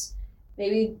ice.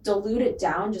 Maybe dilute it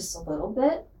down just a little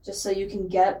bit, just so you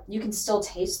can still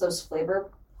taste those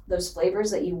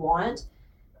flavors that you want.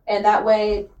 And that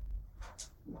way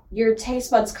your taste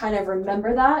buds kind of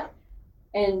remember that,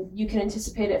 and you can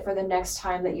anticipate it for the next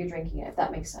time that you're drinking it, if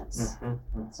that makes sense.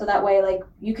 Mm-hmm. So that way, like,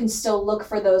 you can still look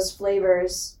for those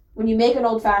flavors. When you make an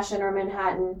old fashioned or a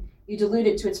Manhattan, you dilute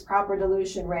it to its proper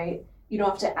dilution rate. You don't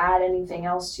have to add anything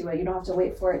else to it. You don't have to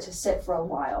wait for it to sit for a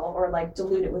while or like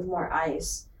dilute it with more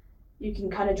ice. you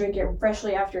can kind of drink it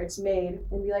freshly after it's made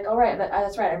and be like, oh, right,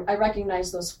 that's right. I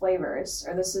recognize those flavors,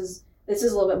 or this is a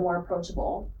little bit more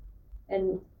approachable.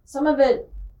 And some of it,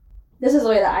 this is the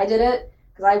way that I did it,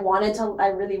 because I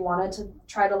really wanted to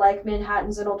try to like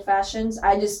Manhattans and Old Fashions.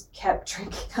 I just kept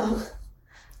drinking them.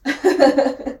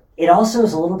 It also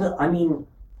is a little bit, I mean,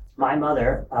 my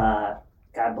mother,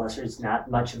 God bless her, is not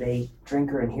much of a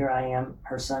drinker, and here I am,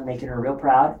 her son, making her real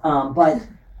proud. But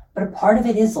a part of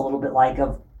it is a little bit like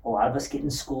of a lot of us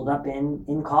getting schooled up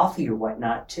in coffee or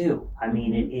whatnot too. I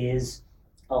mean, it is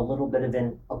a little bit of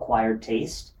an acquired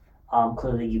taste.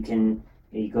 Clearly, you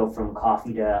go from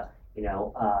coffee to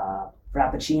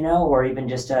frappuccino, or even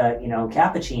just a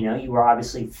cappuccino. You are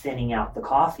obviously thinning out the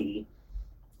coffee.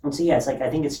 And so, yeah, it's like, I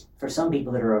think it's for some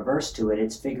people that are averse to it,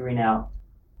 it's figuring out,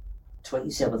 it's what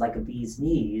you said with like a bee's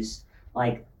knees,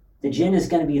 like the gin is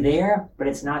going to be there, but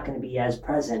it's not going to be as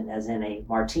present as in a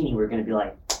martini. We're going to be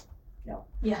like,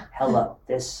 hello,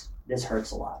 this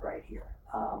hurts a lot right here.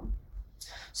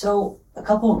 So a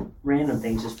couple random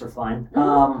things just for fun.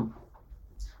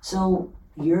 So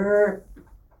you've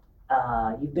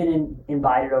been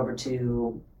invited over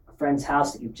to a friend's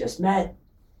house that you've just met.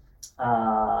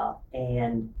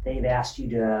 And they've asked you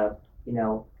to,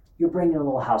 you're bringing a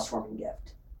little housewarming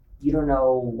gift. You don't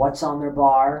know what's on their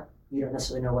bar. You don't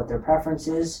necessarily know what their preference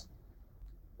is.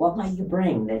 What might you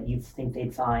bring that you think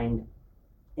they'd find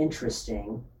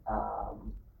interesting?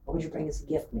 What would you bring as a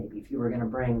gift, maybe, if you were going to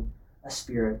bring a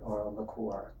spirit or a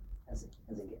liqueur as a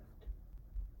gift?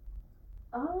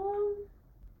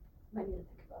 Might need to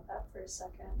think about that for a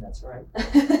second. That's right.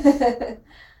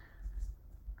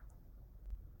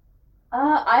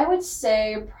 I would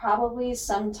say probably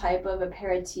some type of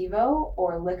aperitivo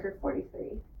or liquor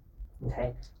 43.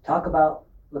 Okay. Talk about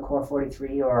liqueur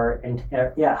 43 how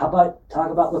about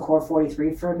talk about liqueur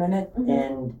 43 for a minute,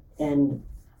 and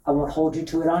I won't hold you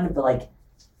to it on it, but like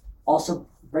also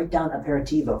break down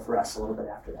aperitivo for us a little bit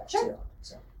after that too.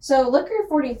 So liquor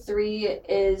 43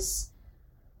 is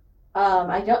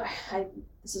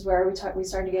this is where we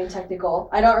started getting technical.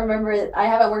 I don't remember it. I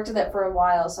haven't worked with it for a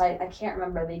while, so I can't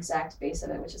remember the exact base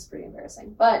of it, which is pretty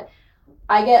embarrassing. But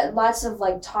I get lots of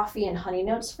like toffee and honey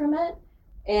notes from it,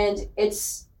 and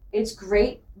it's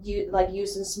great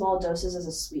used in small doses as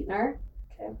a sweetener.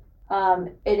 Okay.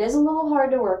 It is a little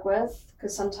hard to work with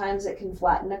because sometimes it can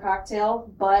flatten a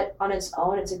cocktail, but on its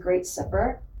own, it's a great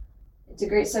sipper. It's a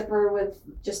great sipper with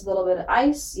just a little bit of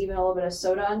ice, even a little bit of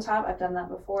soda on top. I've done that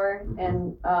before,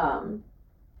 and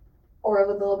or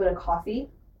with a little bit of coffee,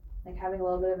 like having a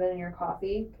little bit of it in your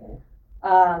coffee. Okay.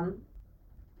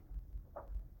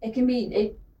 It can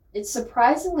be it's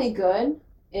surprisingly good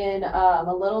in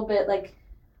a little bit like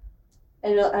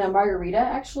in a margarita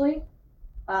actually.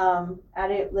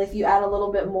 If you add a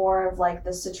little bit more of like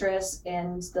the citrus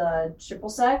and the triple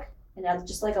sec, and add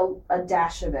just like a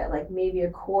dash of it, like maybe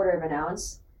a quarter of an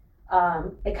ounce.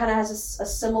 It kind of has a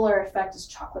similar effect as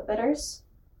chocolate bitters.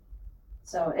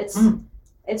 So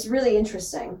it's really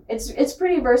interesting. It's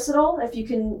pretty versatile if you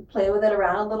can play with it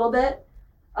around a little bit.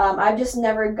 I've just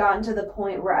never gotten to the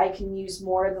point where I can use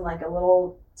more than like a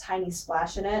little tiny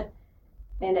splash in it,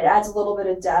 and it adds a little bit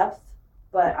of depth.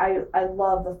 But I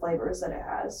love the flavors that it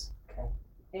has. Okay.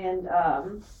 And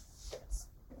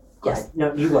yes,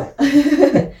 no, you go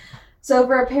ahead. So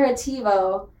for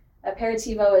aperitivo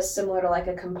is similar to like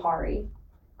a Campari,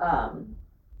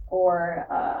 or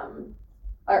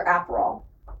Aperol.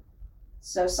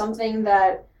 So something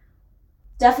that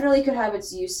definitely could have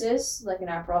its uses, like an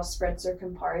Aperol spritz or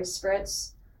Campari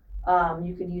spritz.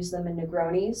 You could use them in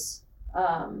Negronis,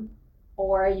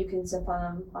 or you can sip on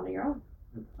them on your own,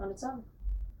 on its own.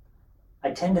 I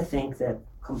tend to think that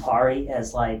Campari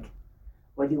as like,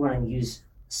 whether you want to use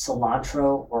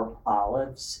cilantro or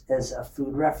olives as a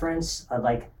food reference,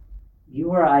 like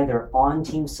you are either on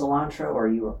team cilantro or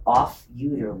you are off.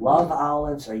 You either love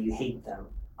olives or you hate them.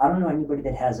 I don't know anybody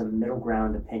that has a middle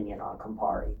ground opinion on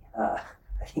Campari. I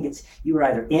think it's you are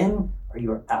either in or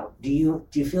you are out. Do you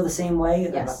feel the same way?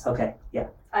 Yes. Okay. Yeah.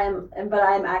 But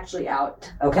I'm actually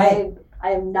out. Okay. I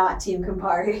am not team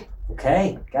Campari.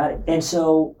 Okay, got it. And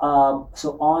so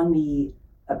on the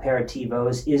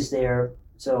aperitivos,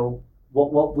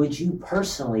 what would you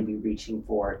personally be reaching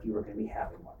for if you were going to be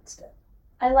having one instead?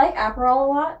 I like Aperol a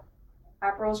lot.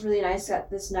 Aperol's really nice. Got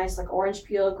this nice like orange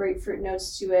peel, grapefruit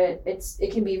notes to it.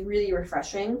 It can be really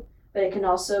refreshing, but it can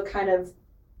also kind of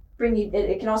bring you.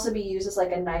 It can also be used as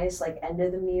like a nice like end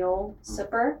of the meal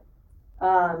sipper.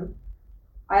 I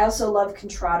also love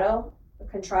Contrado.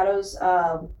 Contrado's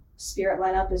spirit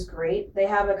lineup is great. They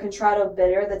have a Contrado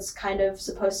bitter that's kind of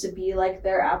supposed to be like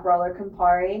their Aperol or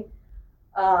Campari,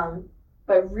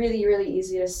 but really, really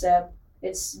easy to sip.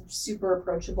 It's super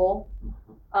approachable.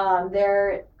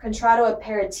 Their Contratto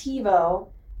Aperitivo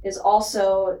is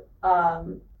also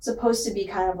supposed to be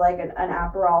kind of like an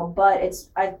Aperol, but it's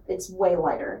way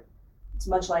lighter. It's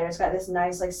much lighter. It's got this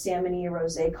nice like salmony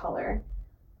rosé color.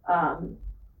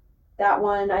 That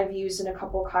one I've used in a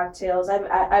couple cocktails.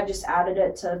 I've just added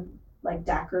it to like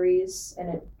daiquiris,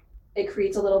 and it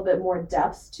creates a little bit more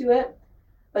depth to it,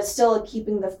 but still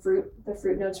keeping the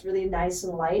fruit notes really nice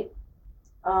and light.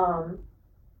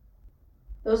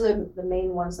 Those are the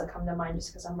main ones that come to mind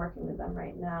just because I'm working with them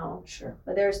right now. Sure.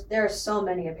 But there are so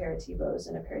many aperitivos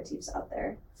and aperitifs out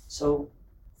there. So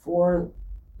for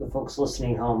the folks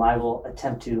listening home, I will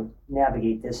attempt to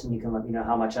navigate this, and you can let me know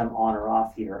how much I'm on or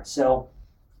off here. So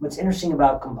what's interesting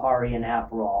about Campari and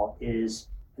Aperol is,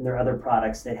 and there are other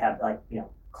products that have like,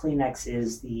 Kleenex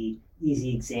is the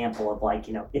easy example of like,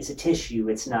 it's a tissue.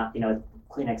 It's not,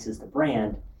 Kleenex is the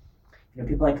brand.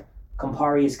 People like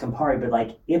Campari is Campari, but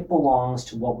like it belongs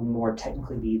to what would more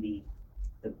technically be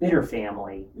the bitter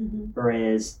family,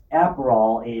 whereas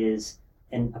Aperol is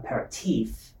an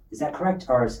aperitif. Is that correct,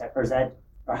 or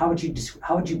how would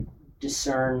you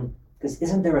discern? Because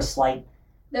isn't there a slight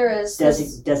there is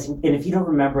and if you don't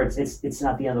remember, it's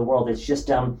not the end of the world. It's just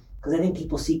because I think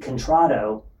people see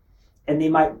Contratto and they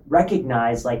might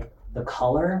recognize like the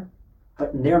color,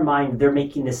 but in their mind they're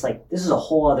making this like this is a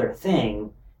whole other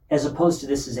thing, as opposed to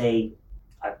this is a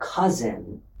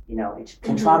cousin.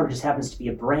 Contratto just happens to be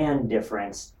a brand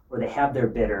difference where they have their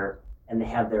bitter and they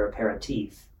have their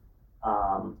aperitif.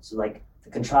 So like the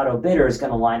Contratto bitter is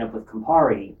going to line up with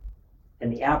Campari,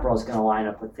 and the Aperol is going to line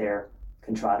up with their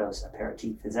Contratto's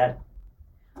aperitif. Is that?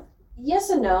 Yes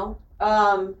and no. Good.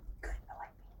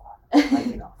 I like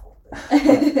being awful.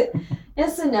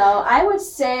 Yes and no. I would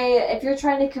say if you're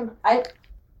trying to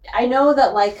I know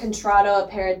that like Contratto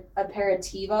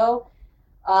Aperitivo,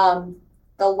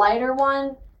 the lighter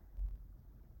one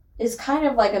is kind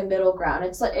of like a middle ground.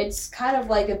 It's kind of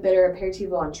like a bitter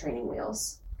aperitivo on training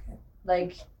wheels. Okay.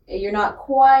 Like you're not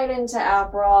quite into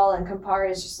Aperol, and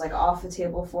Campari is just like off the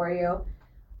table for you.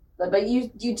 But you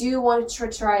do want to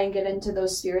try and get into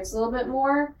those spirits a little bit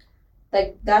more.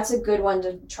 Like that's a good one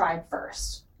to try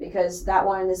first, because that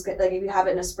one is good. Like if you have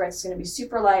it in a spritz, it's going to be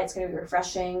super light. It's going to be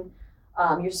refreshing.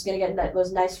 You're just going to get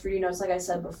those nice fruity notes, like I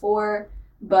said before.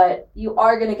 But you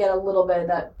are going to get a little bit of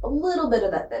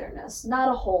that bitterness. Not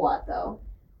a whole lot though.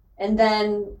 And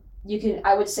then you can,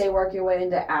 I would say, work your way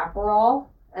into Aperol,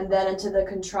 and then into the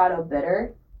Contratto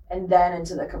bitter, and then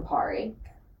into the Campari.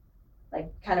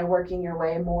 Like kind of working your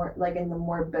way more like in the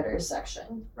more bitter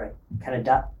section. Right. Kind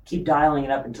of keep dialing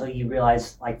it up until you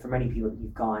realize, like for many people,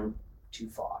 you've gone too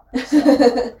far. So,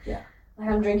 yeah. Like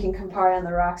I'm drinking Campari on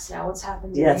the rocks now. What's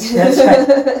happened to me? That's right.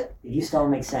 It used to all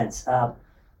make sense.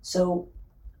 So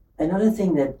another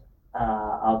thing that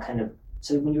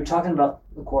so when you were talking about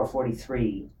Liqueur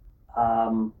 43,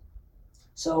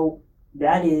 so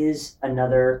that is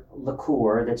another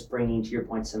liqueur that's bringing, to your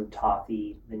point, some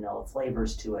toffee, vanilla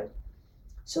flavors to it.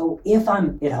 So if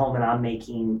I'm at home and I'm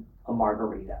making a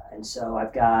margarita, and so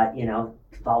I've got,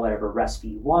 follow whatever recipe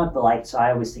you want, but like, so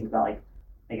I always think about like,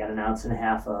 I got 1.5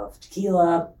 ounces of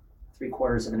tequila,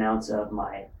 3/4 of an ounce of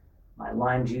my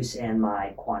lime juice and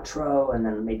my Cointreau, and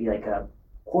then maybe like a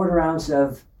 1/4 ounce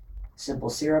of simple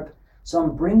syrup. So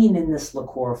I'm bringing in this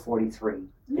Liqueur 43,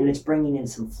 and it's bringing in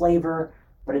some flavor,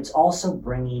 but it's also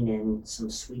bringing in some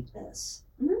sweetness.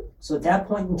 Mm-hmm. So at that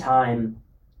point in time,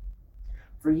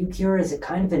 for you, Kira, is it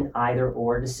kind of an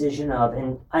either-or decision of,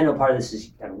 and I know part of this is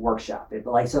you kind of workshop it,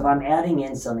 but like, so if I'm adding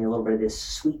in something, a little bit of this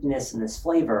sweetness and this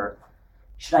flavor,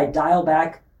 should I dial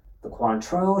back the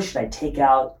Cointreau? Should I take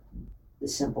out the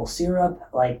simple syrup?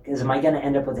 Like, am I going to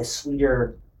end up with a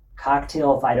sweeter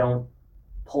cocktail if I don't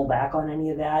pull back on any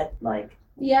of that? Like,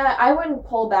 yeah, I wouldn't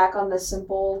pull back on the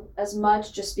simple as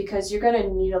much, just because you're going to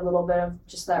need a little bit of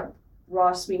just that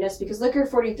raw sweetness, because Liqueur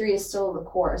 43 is still a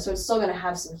liqueur, so it's still going to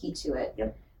have some heat to it.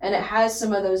 Yep. And it has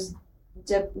some of those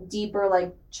deeper,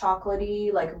 like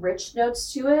chocolatey, like rich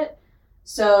notes to it.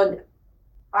 So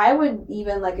I would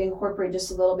even like incorporate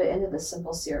just a little bit into the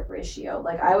simple syrup ratio.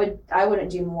 Like I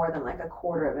wouldn't do more than like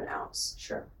 1/4 ounce.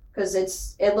 Sure. Because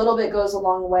a little bit goes a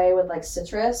long way with like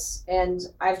citrus, and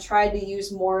I've tried to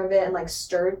use more of it in like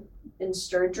stirred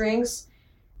drinks,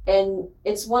 and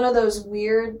it's one of those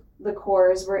weird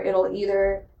liqueurs where it'll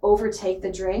either overtake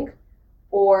the drink,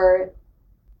 or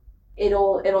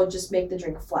it'll just make the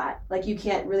drink flat. Like you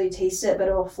can't really taste it, but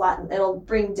it'll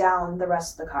bring down the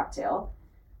rest of the cocktail.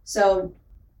 So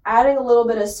adding a little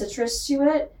bit of citrus to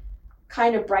it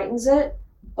kind of brightens it,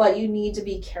 but you need to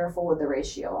be careful with the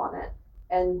ratio on it.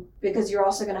 And because you're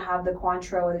also going to have the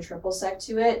Cointreau or the triple sec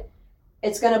to it,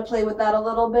 it's going to play with that a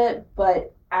little bit,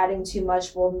 but adding too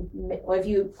much will, if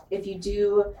you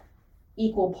do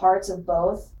equal parts of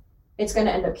both, it's going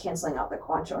to end up canceling out the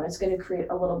Cointreau, and it's going to create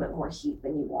a little bit more heat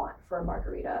than you want for a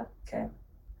margarita. Okay.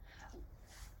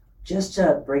 Just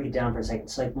to break it down for a second,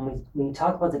 so like when you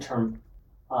talk about the term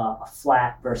a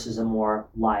flat versus a more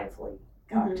lively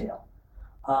cocktail,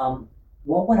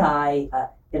 what would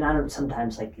and I don't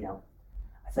sometimes like, I feel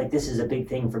like this is a big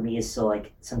thing for me is still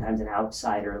like sometimes an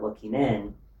outsider looking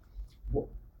in.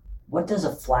 What does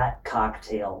a flat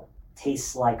cocktail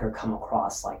taste like or come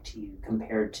across like to you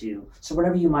compared to, so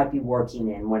whatever you might be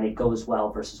working in when it goes well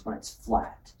versus when it's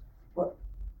flat?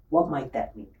 What might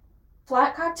that mean?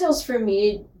 Flat cocktails for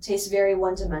me taste very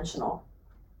one-dimensional.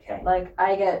 Okay. Like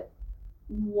I get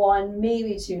 1,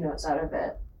 maybe 2 notes out of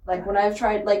it. Like when I've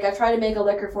tried to make a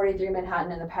Liquor 43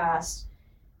 Manhattan in the past,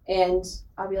 and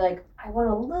I'll be like, I want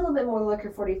a little bit more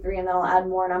Liquor 43, and then I'll add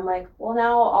more, and I'm like, well,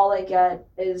 now all I get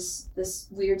is this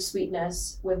weird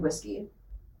sweetness with whiskey.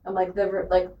 I'm like,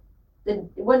 the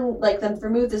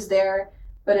vermouth is there,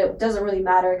 but it doesn't really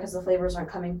matter because the flavors aren't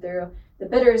coming through. The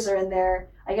bitters are in there.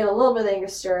 I get a little bit of the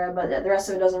Angostura, but the rest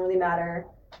of it doesn't really matter.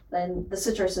 Then the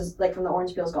citrus is like from the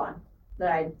orange peel is gone.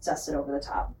 That I zested over the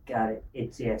top. Got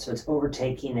it. So it's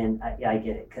overtaking, and I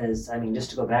get it. Because I mean, just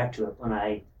to go back to it, when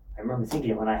I remember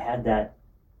thinking when I had that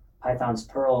Python's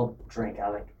Pearl drink, I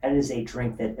was like, that is a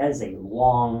drink that is a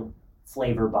long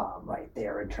flavor bomb right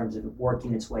there in terms of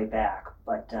working its way back.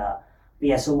 But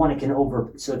yeah, so it can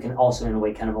also in a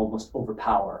way kind of almost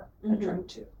overpower a drink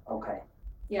too. Okay.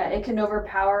 Yeah, it can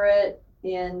overpower it,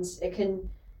 and it can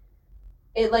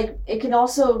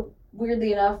also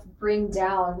weirdly enough bring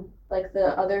down like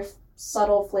the other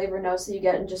subtle flavor notes that you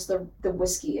get in just the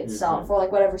whiskey itself, or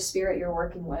like whatever spirit you're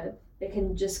working with. It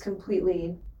can just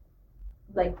completely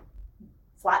like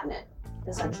flatten it,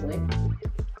 essentially.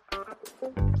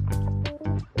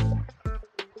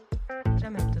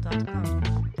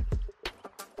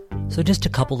 So just a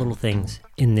couple little things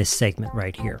in this segment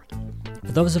right here.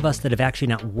 For those of us that have actually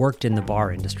not worked in the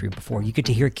bar industry before, you get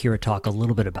to hear Kira talk a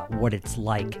little bit about what it's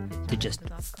like to just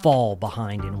fall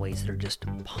behind in ways that are just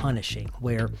punishing,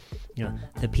 where,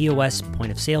 the POS,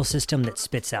 point of sale system that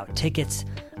spits out tickets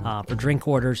for drink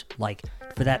orders, like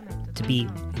for that to be,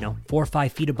 4 or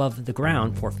 5 feet above the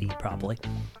ground, 4 feet probably,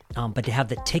 but to have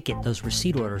the ticket, those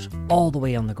receipt orders all the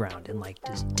way on the ground and like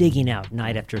just digging out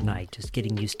night after night, just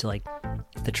getting used to like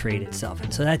the trade itself.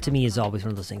 And so that to me is always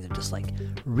one of those things of just like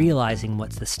realizing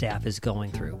what the staff is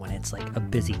going through when it's like a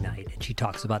busy night. And she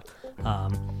talks about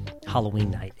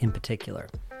Halloween night in particular.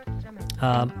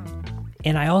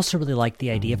 And I also really like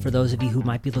the idea for those of you who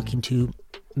might be looking to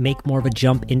make more of a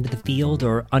jump into the field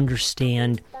or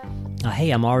understand,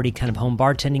 hey, I'm already kind of home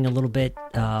bartending a little bit.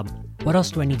 What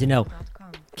else do I need to know?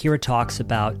 Kira talks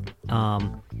about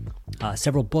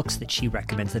several books that she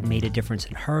recommends that made a difference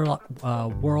in her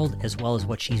world, as well as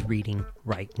what she's reading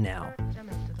right now.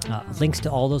 Links to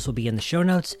all those will be in the show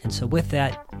notes. And so with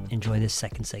that, enjoy this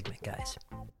second segment, guys.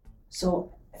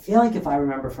 So I feel like if I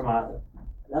remember from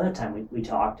another time we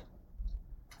talked,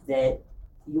 that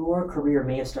your career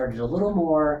may have started a little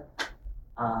more,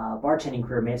 bartending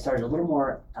career may have started a little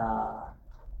more,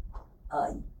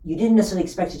 you didn't necessarily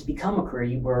expect it to become a career.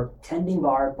 You were tending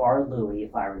Bar Louie,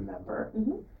 if I remember.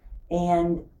 Mm-hmm.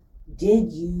 And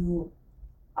did you,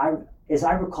 as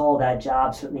I recall, that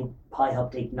job certainly probably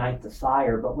helped ignite the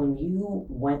fire, but when you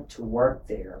went to work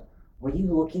there, were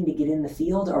you looking to get in the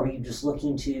field, or were you just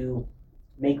looking to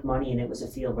make money and it was a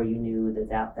field where you knew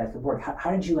that could work?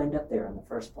 How did you end up there in the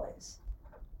first place?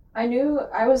 I knew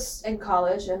I was in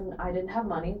college and I didn't have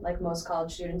money, like most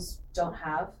college students don't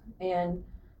have. And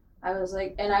I was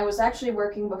like, and I was actually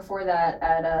working before that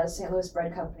at a St. Louis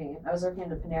bread company. I was working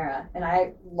at a Panera, and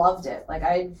I loved it. Like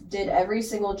I did every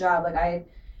single job. Like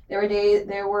there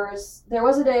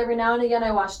was a day every now and again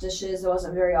I washed dishes. It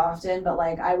wasn't very often, but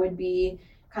like I would be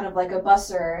kind of like a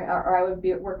busser, or I would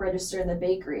be work register in the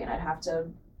bakery, and I'd have to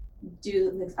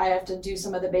do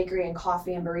some of the bakery and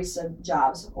coffee and barista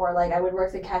jobs, or like I would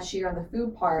work the cashier on the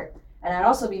food part, and I'd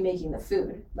also be making the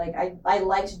food. Like I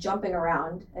liked jumping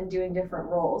around and doing different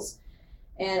roles,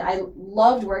 and I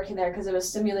loved working there because it was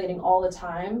stimulating all the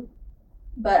time,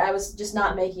 but I was just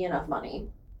not making enough money.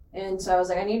 And so I was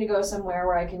like, I need to go somewhere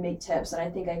where I can make tips, and I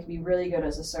think I could be really good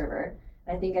as a server.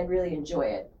 I think I'd really enjoy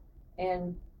it.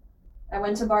 And I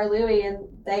went to Bar Louie, and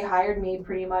they hired me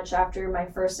pretty much after my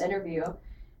first interview.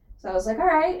 So I was like, all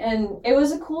right. And it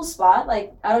was a cool spot.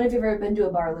 Like, I don't know if you've ever been to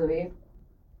a Bar Louie.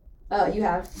 Oh, you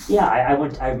have? Yeah, I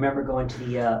went. I remember going to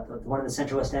the one in the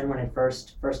Central West End when it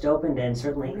first opened, and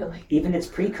certainly really? Even its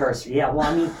precursor. Yeah, well,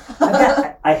 I mean,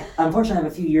 I unfortunately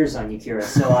have a few years on you, Kira.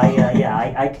 So I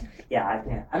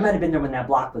might have been there when that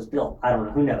block was built. I don't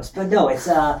know, who knows? But no, it's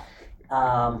I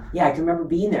can remember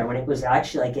being there when it was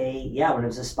actually like when it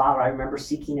was a spot where I remember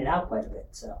seeking it out quite a bit.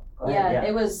 So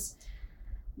it was.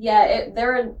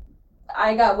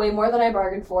 I got way more than I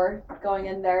bargained for going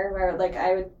in there, where like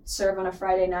I would serve on a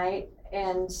Friday night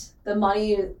and the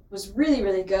money was really,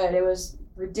 really good. It was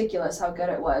ridiculous how good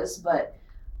it was, but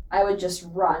I would just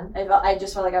run. I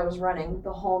just felt like I was running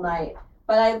the whole night,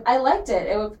 but I liked it.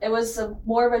 It was a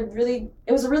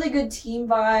really good team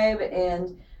vibe,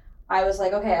 and I was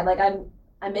like, okay, like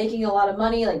I'm making a lot of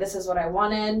money. Like this is what I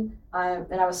wanted.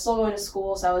 And I was still going to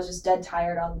school, so I was just dead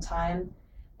tired all the time.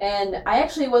 And I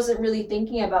actually wasn't really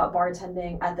thinking about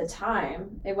bartending at the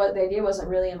time. The idea wasn't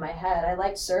really in my head. I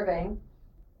liked serving,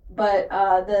 but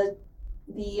I'm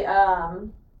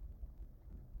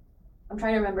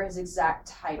trying to remember his exact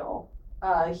title.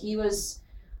 He was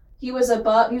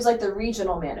like the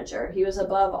regional manager. He was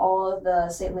above all of the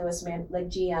St. Louis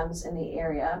GMs in the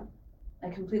area. I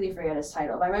completely forget his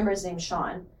title, but I remember his name,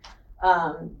 Sean.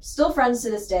 Still friends to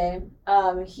this day.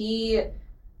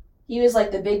 He was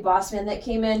like the big boss man that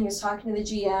came in. He was talking to the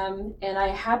GM,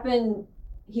 and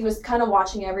he was kind of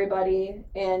watching everybody,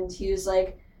 and he was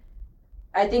like,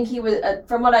 I think he was,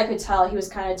 from what I could tell, he was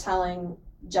kind of telling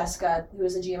Jessica, who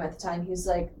was the GM at the time, he's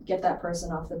like, get that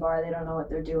person off the bar. They don't know what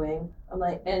they're doing. I'm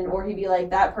like, or he'd be like,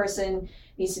 that person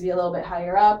needs to be a little bit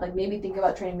higher up. Like maybe think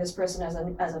about training this person as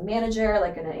a manager,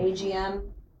 like an AGM.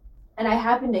 And I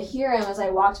happened to hear him as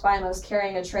I walked by him. I was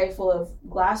carrying a tray full of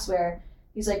glassware.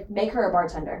 He's like, make her a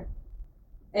bartender.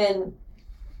 And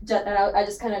I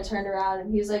just kind of turned around,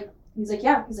 and he's like,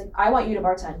 yeah. He's like, I want you to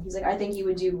bartend. He's like, I think you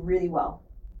would do really well.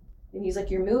 And he's like,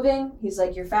 you're moving. He's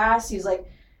like, you're fast. He's like,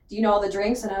 do you know all the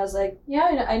drinks? And I was like,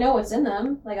 yeah, I know what's in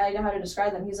them. Like, I know how to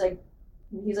describe them. He's like,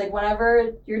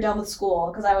 whenever you're done with school,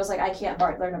 because I was like, I can't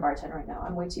learn to bartend right now.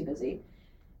 I'm way too busy.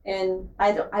 And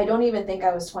I don't even think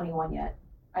I was 21 yet.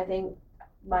 I think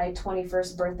my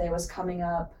 21st birthday was coming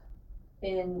up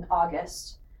in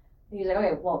August. And he's like,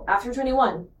 okay, well, after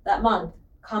 21, that month,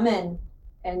 come in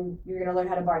and you're going to learn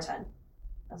how to bartend.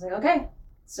 I was like, okay.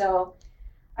 So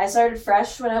I started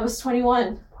fresh when I was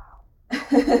 21.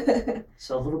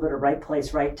 So a little bit of right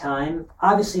place, right time.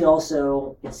 Obviously,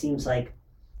 also, it seems like,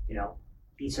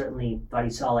 he certainly thought he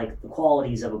saw like the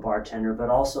qualities of a bartender, but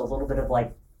also a little bit of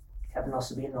like having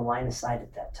also be in the line of sight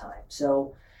at that time.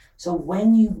 So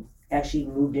when you actually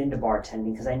moved into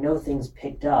bartending, because I know things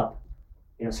picked up,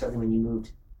 certainly when you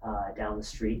moved down the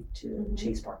street to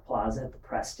Chase Park Plaza at the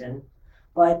Preston.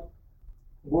 But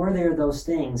were there those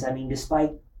things? I mean,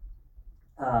 despite,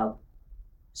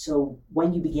 so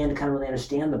when you began to kind of really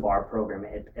understand the bar program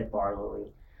at Bar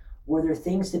Louie, were there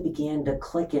things that began to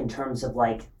click in terms of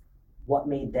like what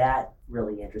made that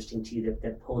really interesting to you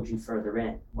that pulled you further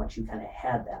in once you kind of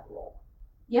had that role?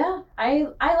 Yeah, I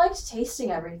liked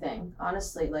tasting everything,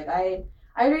 honestly. Like I'd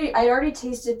already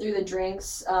tasted through the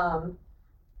drinks.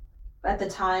 At the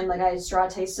time, like I straw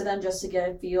tasted them just to get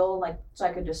a feel, like so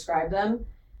I could describe them.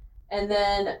 And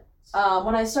then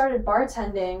when I started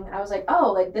bartending, I was like,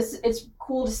 oh, like it's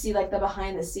cool to see like the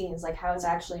behind the scenes, like how it's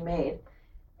actually made.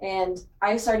 And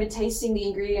I started tasting the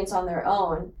ingredients on their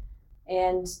own.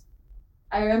 And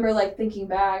I remember like thinking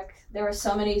back, there were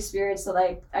so many spirits that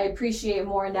like I appreciate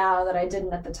more now that I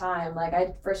didn't at the time. Like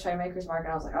I first tried Maker's Mark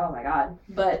and I was like, oh my God.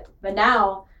 But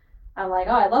now I'm like,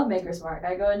 oh, I love Maker's Mark.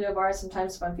 I go into a bar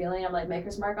sometimes if I'm feeling, I'm like,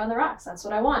 Maker's Mark on the rocks. That's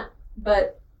what I want.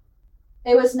 But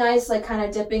it was nice, like kind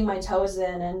of dipping my toes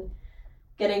in and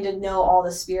getting to know all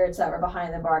the spirits that were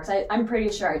behind the bar. Because I'm pretty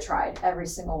sure I tried every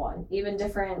single one. Even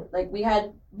different, like we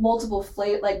had multiple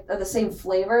like of the same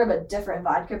flavor, but different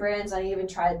vodka brands. I even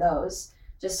tried those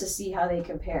just to see how they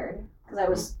compared.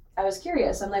 Because I was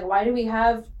curious. I'm like, why do we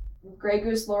have Grey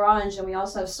Goose L'Orange and we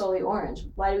also have Solely Orange?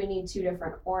 Why do we need two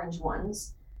different orange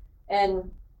ones?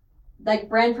 And like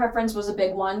brand preference was a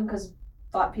big one because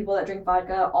people that drink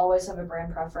vodka always have a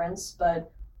brand preference.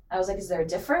 But I was like, is there a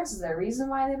difference? Is there a reason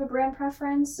why they have a brand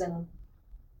preference? And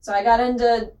so I got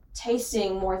into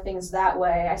tasting more things that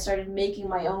way. I started making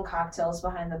my own cocktails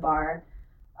behind the bar.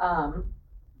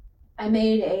 I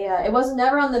made it was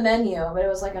never on the menu, but it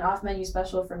was like an off-menu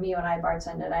special for me when I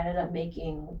bartended. I ended up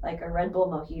making like a Red Bull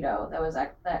mojito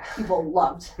that people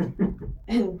loved.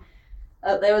 And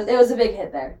it was a big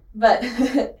hit there, but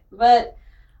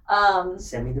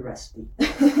send me the recipe.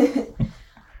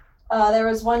 There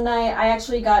was one night I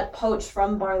actually got poached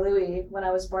from Bar Louie when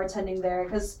I was bartending there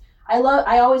because I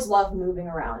always love moving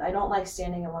around. I don't like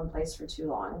standing in one place for too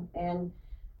long. And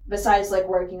besides like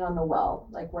working in the well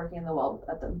at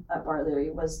Bar Louie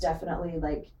was definitely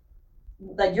like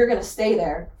like you're gonna stay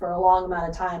there for a long amount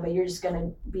of time, but you're just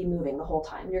gonna be moving the whole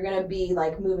time. You're gonna be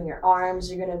like moving your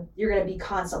arms. You're gonna be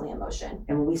constantly in motion.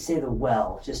 And when we say the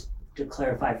well, just to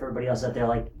clarify for everybody else out there,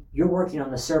 like you're working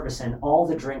on the surface and all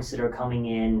the drinks that are coming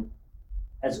in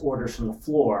as orders from the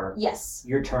floor, Yes.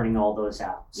 you're turning all those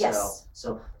out. Yes.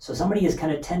 So somebody is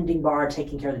kind of tending bar,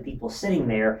 taking care of the people sitting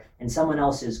there, and someone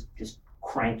else is just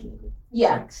cranking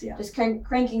drinks. Yeah. Just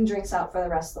cranking drinks out for the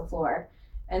rest of the floor.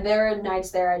 And there are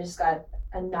nights there I just got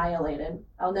annihilated.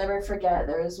 I'll never forget,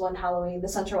 there was one Halloween, the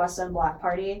Central West End block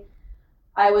party.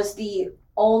 I was the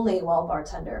only well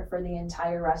bartender for the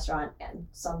entire restaurant and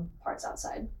some parts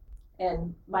outside.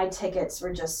 And my tickets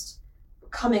were just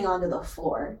coming onto the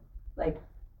floor. Like,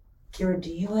 Kira,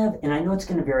 do you have, and I know it's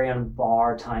going to vary on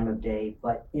bar time of day,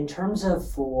 but in terms of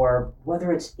for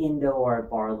whether it's iNDO or at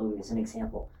Bar Louie as an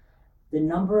example, the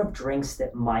number of drinks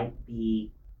that might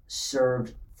be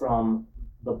served from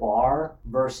the bar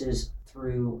versus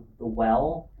through the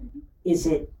well, is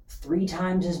it 3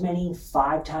 times as many,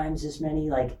 5 times as many?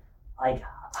 Like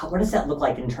what does that look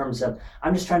like in terms of,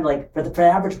 I'm just trying to like, for the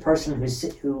average person who's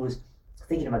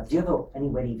thinking about, do you have any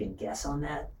way to even guess on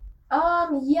that?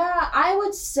 Yeah, I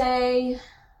would say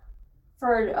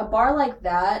for a bar like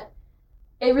that,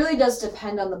 it really does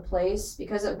depend on the place,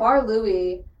 because at Bar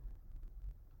Louie,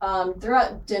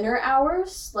 throughout dinner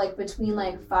hours, like between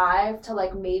like 5 to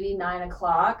like maybe 9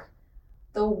 o'clock,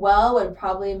 the well would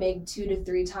probably make 2 to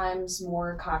 3 times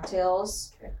more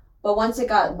cocktails. Okay. But once it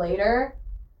got later,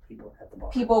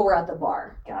 people were at the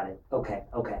bar. Got it. Okay.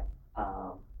 Got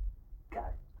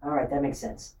it. All right, that makes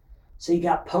sense. So you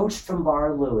got poached from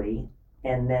Bar Louie,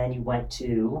 and then you went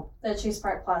to the Chase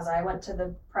Park Plaza. I went to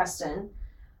the Preston.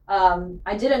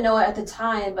 I didn't know it at the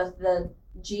time, but the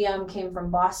GM came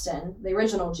from Boston, the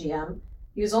original GM.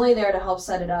 He was only there to help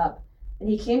set it up. And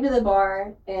he came to the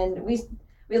bar, and we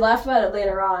laughed about it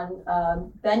later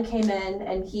on. Ben came in,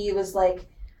 and he was like,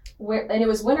 and it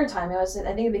was wintertime. It was,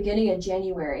 I think, the beginning of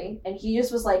January. And he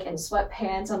just was like in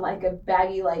sweatpants and like a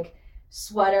baggy like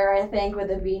sweater, I think,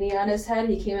 with a beanie on his head.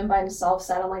 He came in by himself,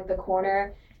 sat on like the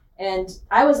corner. And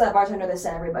I was that bartender that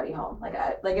sent everybody home. Like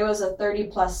it was a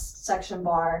 30+ section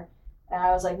bar. And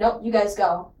I was like, nope, you guys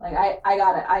go. Like, I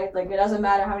got it. It doesn't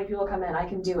matter how many people come in, I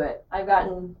can do it. I've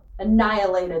gotten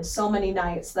annihilated so many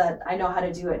nights that I know how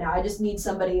to do it now. I just need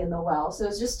somebody in the well. So it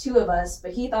was just 2 of us,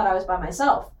 but he thought I was by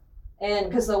myself. And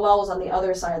because the well was on the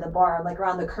other side of the bar, like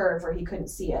around the curve where he couldn't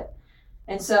see it.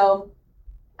 And so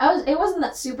it wasn't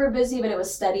that super busy, but it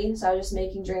was steady. So I was just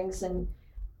making drinks, and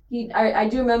I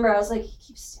do remember I was like, he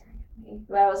keeps staring at me.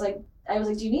 But I was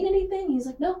like, do you need anything? He's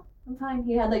like, no, I'm fine.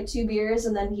 He had like 2 beers,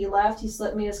 and then he left. He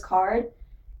slipped me his card.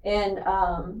 And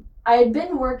I had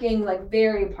been working like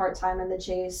very part-time in the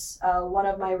Chase. One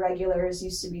of my regulars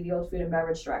used to be the old food and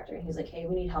beverage director, and he's like, hey,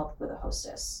 we need help with a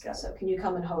hostess. So can you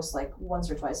come and host like once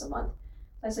or twice a month?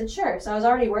 I said, sure. So I was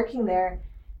already working there,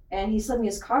 and he slipped me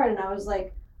his card, and I was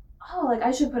like, oh, like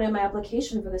I should put in my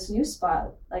application for this new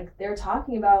spot. Like they're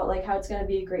talking about like how it's going to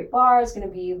be a great bar. It's going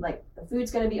to be like, the food's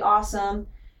going to be awesome.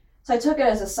 So I took it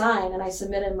as a sign, and I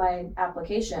submitted my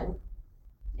application.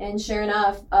 And sure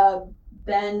enough,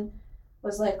 Ben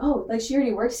was like, oh, like she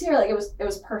already works here? Like it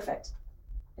was perfect.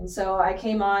 And so I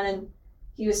came on, and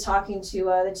he was talking to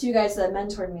the 2 guys that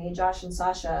mentored me, Josh and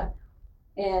Sasha.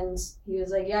 And he was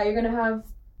like, yeah, you're going to have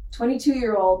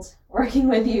 22-year-old working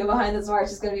with you behind this bar.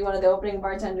 She's going to be one of the opening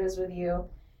bartenders with you.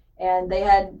 And they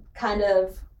had kind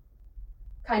of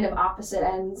opposite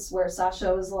ends, where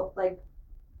Sasha was like,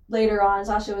 later on,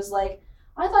 Sasha was like,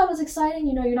 I thought it was exciting.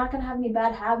 You know, you're not going to have any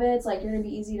bad habits. Like, you're going to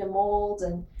be easy to mold.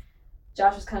 And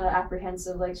Josh was kind of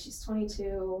apprehensive. Like, she's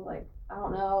 22. Like, I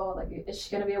don't know. Like, is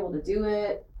she going to be able to do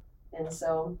it? And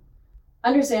so,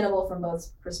 understandable from both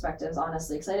perspectives,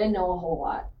 honestly, because I didn't know a whole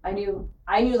lot. I knew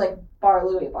like Bar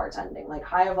Louie bartending, like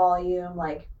high volume,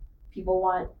 like people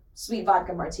want sweet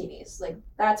vodka martinis. Like,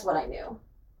 that's what I knew.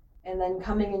 And then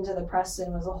coming into the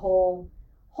Preston was a whole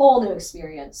new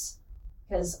experience.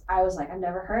 Because I was like, I've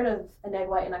never heard of an egg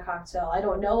white in a cocktail. I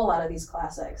don't know a lot of these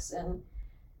classics. And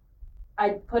I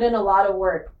put in a lot of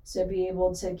work to be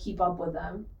able to keep up with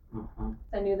them. Mm-hmm.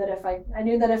 I knew that if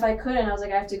I couldn't, I was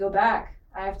like, I have to go back.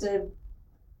 I have to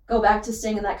go back to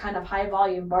staying in that kind of high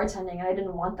volume bartending. And I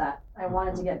didn't want that. I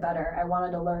wanted to get better. I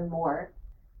wanted to learn more.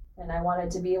 And I wanted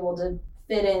to be able to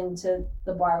fit into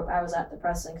the bar I was at, the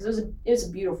Preston, because it was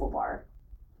a beautiful bar.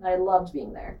 And I loved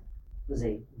being there. It was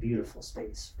a beautiful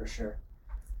space, for sure.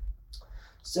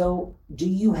 So do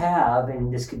you have,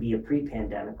 and this could be a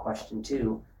pre-pandemic question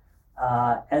too,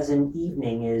 as an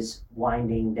evening is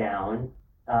winding down,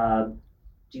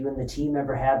 do you and the team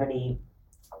ever have any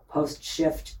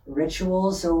post-shift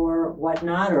rituals or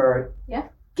whatnot? Or Yeah.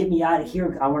 get me out of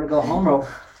here. I want to go home. Or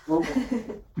well,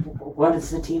 what does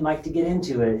the team like to get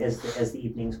into it as the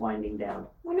evening's winding down?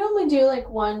 We normally do like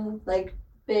one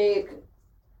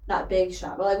not big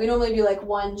shot, but like we normally do like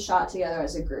one shot together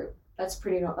as a group. That's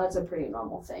a pretty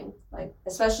normal thing. Like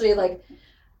especially like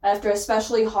after a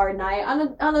especially hard night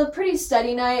on a pretty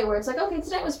steady night where it's like, okay,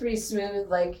 tonight was pretty smooth.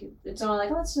 Like it's only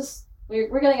like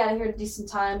we're getting out of here at a decent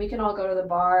time. We can all go to the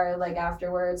bar like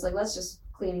afterwards. Like let's just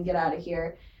clean and get out of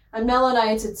here. On mellow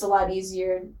nights, it's a lot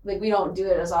easier. Like we don't do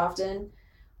it as often,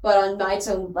 but on nights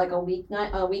on like a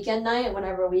weekend night,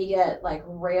 whenever we get like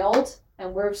railed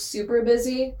and we're super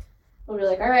busy, we'll be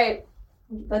like, all right,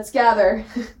 let's gather,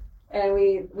 and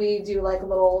we do like a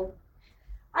little.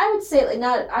 I would say like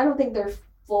not. I don't think they're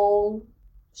full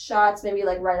shots. Maybe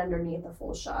like right underneath a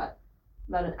full shot,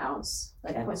 about an ounce,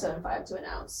 like 0.75 to an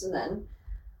ounce, and then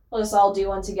we'll just all do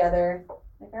one together.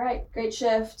 Like, all right, great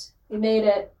shift, we made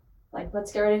it. Like,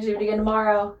 let's get ready to do it again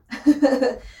tomorrow.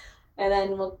 And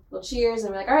then we'll cheers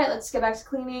and be like, all right, let's get back to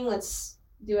cleaning. Let's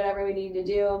do whatever we need to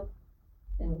do.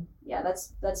 And yeah,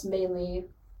 that's mainly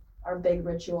our big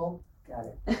ritual. Got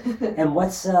it. And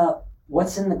what's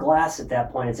in the glass at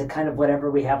that point? Is it kind of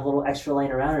whatever we have a little extra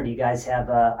laying around, or do you guys have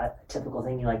a typical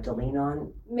thing you like to lean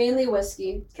on? Mainly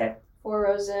whiskey. Okay. Four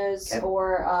Roses, Okay.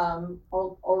 or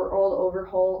Old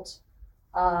Overholt.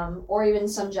 Or even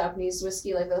some Japanese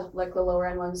whiskey, like the lower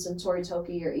end ones, Suntory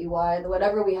Toki or EY,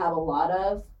 whatever we have a lot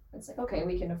of. It's like, okay,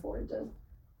 we can afford to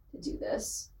do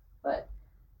this. But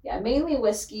yeah, mainly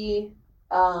whiskey.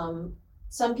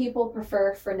 Some people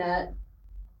prefer Fernet,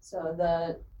 so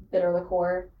the bitter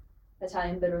liqueur,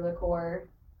 Italian bitter liqueur.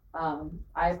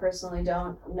 I personally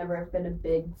don't. I've never been a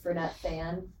big Fernet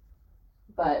fan,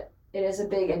 but it is a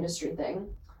big industry thing.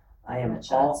 I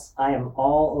am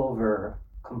all over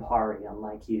Campari,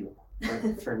 unlike you.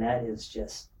 Fernet is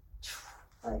just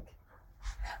like,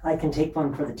 I can take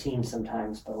one for the team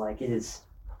sometimes, but like it is,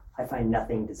 I find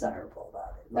nothing desirable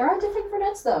about it. There are different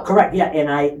Fernets though. Correct, yeah,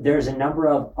 and there's a number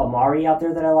of Amari out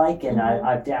there that I like, and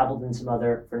I've dabbled in some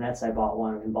other Fernets. I bought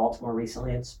one in Baltimore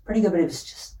recently. It's pretty good, but it's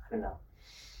just, I don't know.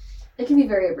 It can be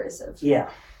very abrasive. Yeah,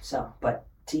 so, but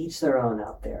to each their own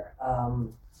out there.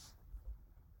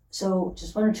 So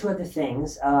just one or two other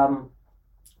things.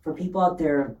 For people out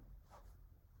there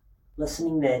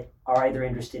listening that are either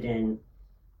interested in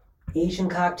Asian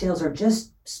cocktails or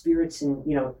just spirits and,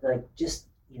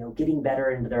 getting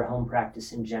better into their home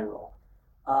practice in general,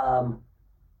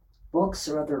 books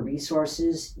or other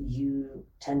resources you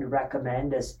tend to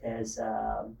recommend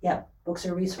books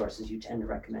or resources you tend to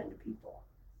recommend to people?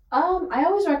 I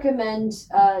always recommend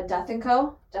Death &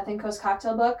 Co. Death & Co.'s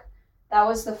cocktail book. That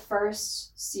was the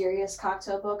first serious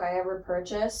cocktail book I ever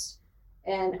purchased.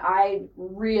 And I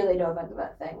really dove into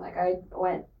that thing. Like I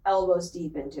went elbows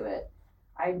deep into it.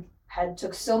 I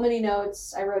took so many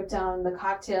notes. I wrote down the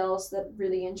cocktails that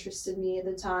really interested me at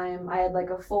the time. I had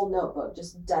like a full notebook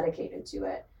just dedicated to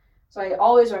it. So I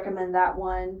always recommend that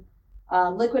one.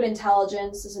 Liquid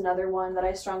Intelligence is another one that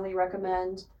I strongly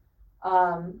recommend.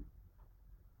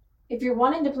 If you're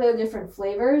wanting to play with different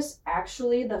flavors,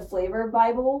 actually the Flavor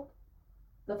Bible,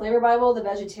 the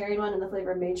vegetarian one, and the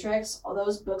Flavor Matrix, all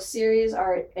those book series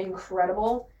are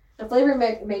incredible. The Flavor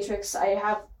Matrix, I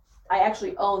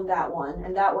actually own that one,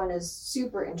 and that one is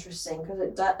super interesting because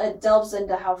it delves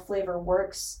into how flavor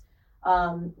works,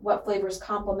 what flavors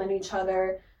complement each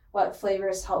other, what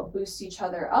flavors help boost each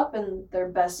other up in their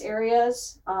best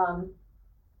areas.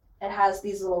 It has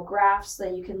these little graphs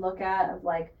that you can look at of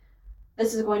like,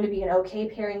 this is going to be an okay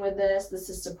pairing with this. This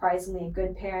is surprisingly a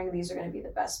good pairing. These are going to be the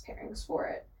best pairings for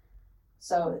it.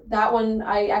 So that one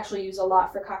I actually use a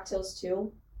lot for cocktails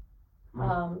too.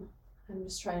 I'm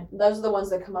just trying. Those are the ones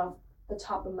that come off the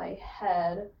top of my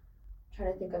head. I'm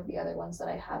trying to think of the other ones that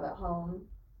I have at home.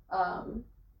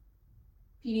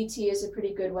 PDT is a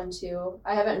pretty good one too.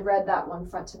 I haven't read that one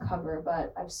front to cover,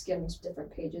 but I've skimmed different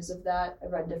pages of that.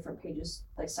 I've read different pages,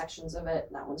 like sections of it,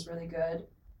 and that one's really good.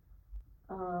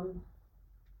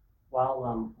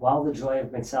 While The Joy of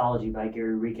Mixology by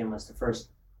Gary Regan was the first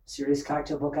serious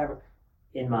cocktail book ever,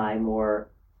 in my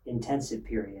more intensive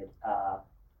period,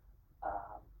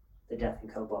 the Death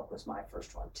 & Co. book was my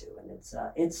first one too, and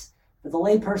it's for the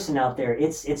lay person out there.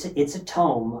 It's a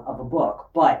tome of a book,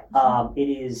 but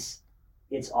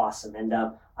it's awesome. And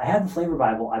I have the Flavor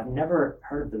Bible. I've never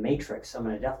heard of the Matrix, so I'm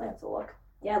gonna definitely have to look.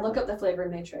 Yeah, look up the Flavor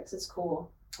Matrix. It's cool.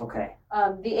 Okay.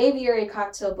 The Aviary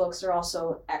cocktail books are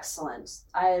also excellent.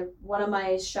 One of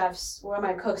my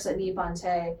cooks at Nippon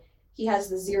Tei, he has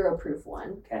the 0 proof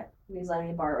one. Okay. And he's letting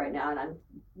me borrow it right now, and I'm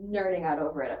nerding out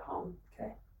over it at home.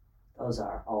 Okay. Those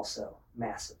are also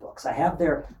massive books. I have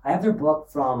their book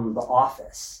from The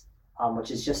Office,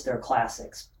 which is just their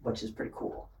classics, which is pretty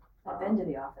cool. I've been to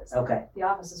the office. Okay. The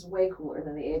office is way cooler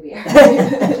than the aviary.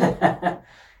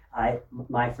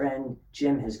 My friend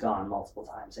Jim has gone multiple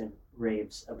times and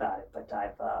raves about it, but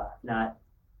I've not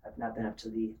been up to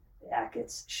the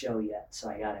Ackett's show yet, so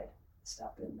I gotta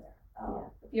stop in there. Yeah.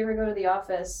 If you ever go to the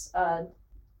office,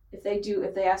 if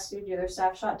they ask you to do their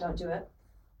staff shot, don't do it.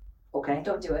 Okay.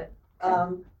 Don't do it.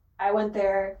 Okay. I went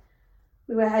there.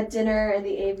 We had dinner in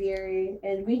the aviary,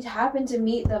 and we happened to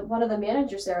meet one of the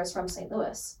managers there was from St.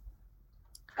 Louis.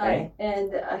 Okay.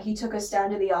 He took us down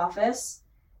to the office,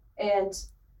 and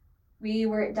we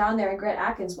were down there, and Grant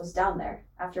Atkins was down there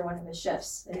after one of his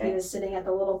shifts. And he was sitting at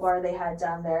the little bar they had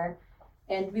down there,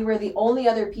 and we were the only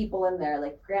other people in there.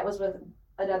 Like, Grant was with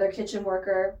another kitchen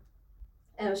worker,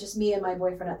 and it was just me and my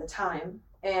boyfriend at the time.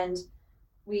 And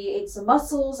we ate some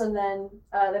mussels, and then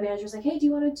the manager was like, hey, do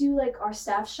you want to do, like, our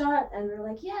staff shot? And we were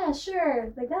like, yeah,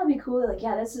 sure. Like, that'll be cool. They're like,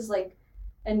 yeah, this is, like,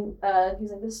 and he's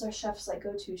like, this is our chef's, like,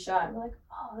 go-to shot. And we're like,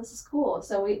 oh, this is cool.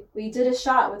 So we did a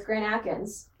shot with Grant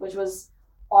Atkins, which was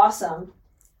awesome.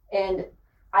 And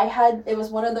it was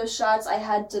one of those shots I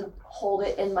had to hold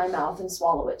it in my mouth and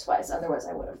swallow it twice. Otherwise,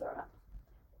 I would have thrown up.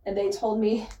 And they told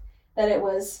me that it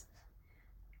was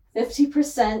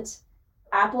 50%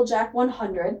 Applejack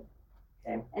 100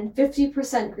 and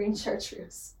 50% green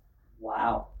chartreuse.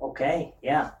 Wow. Okay.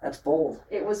 Yeah, that's bold.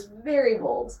 It was very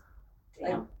bold.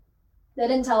 Damn. Like, they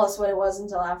didn't tell us what it was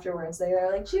until afterwards. They were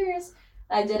like, cheers.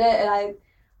 I did it, and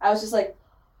I was just like,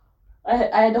 I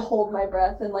had to hold my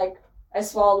breath, and like, I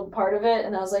swallowed part of it,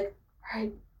 and I was like, all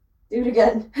right, do it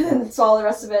again, and then swallow the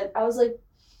rest of it. I was like,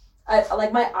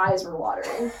 my eyes were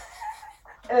watering.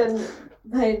 And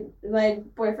my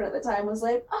boyfriend at the time was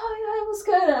like, oh yeah, it was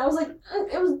good. And I was like,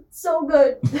 it was so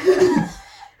good.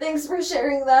 Thanks for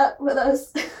sharing that with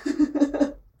us.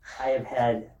 I've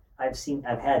had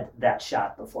that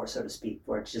shot before, so to speak,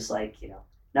 where it's just like,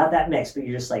 not that mixed, but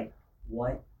you're just like,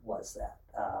 what was that?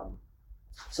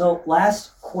 So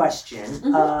last question.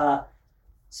 Mm-hmm.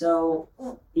 So,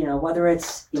 whether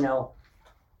it's, in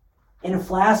a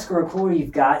flask or a cooler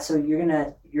you've got, so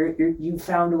you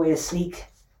found a way to sneak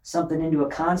something into a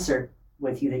concert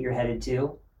with you that you're headed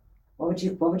to. What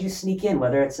would you sneak in?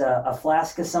 Whether it's a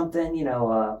flask of something,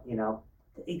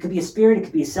 it could be a spirit, it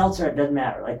could be a seltzer, it doesn't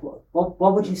matter. Like, what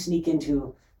would you sneak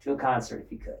into a concert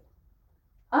if you could?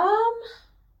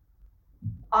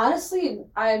 Honestly,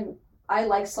 I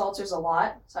like seltzers a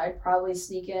lot, so I'd probably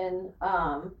sneak in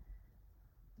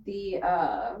the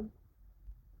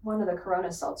one of the Corona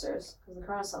seltzers, because the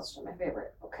Corona seltzers are my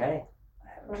favorite. Okay, I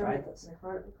haven't tried this.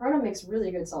 Corona makes really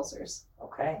good seltzers.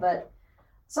 Okay, but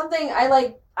something I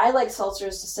like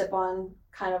seltzers to sip on,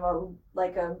 kind of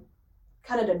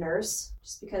to nurse,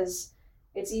 just because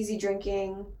it's easy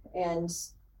drinking, and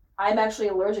I'm actually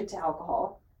allergic to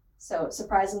alcohol, so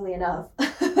surprisingly enough.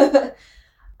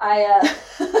 I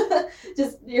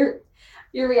just your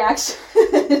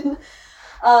reaction.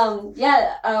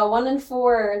 1 in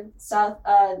 4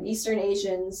 Eastern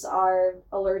Asians are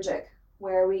allergic,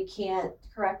 where we can't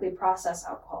correctly process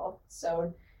alcohol.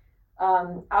 So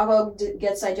alcohol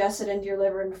gets digested into your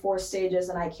liver in 4 stages,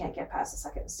 and I can't get past the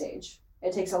second stage.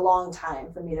 It takes a long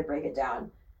time for me to break it down.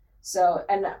 So,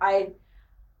 and I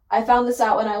found this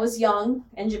out when I was young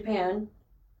in Japan,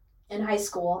 in high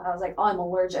school. I was like, oh, I'm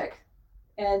allergic.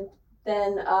 And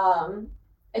then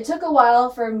it took a while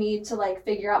for me to like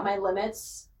figure out my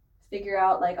limits, figure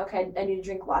out like, okay, I need to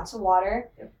drink lots of water.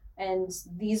 Yep. And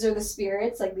these are the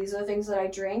spirits, like these are the things that I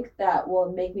drink that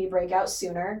will make me break out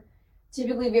sooner.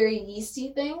 Typically very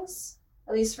yeasty things,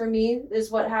 at least for me, is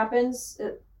what happens.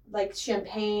 Like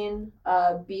champagne,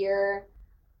 beer,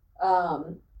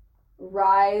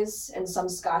 ryes, and some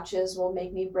scotches will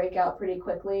make me break out pretty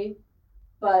quickly.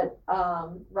 But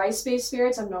rice-based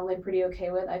spirits I'm normally pretty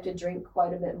okay with. I have to drink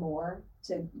quite a bit more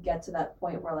to get to that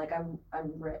point where like I'm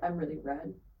really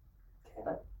red.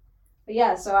 Okay. But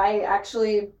yeah, so I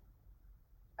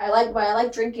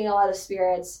like drinking a lot of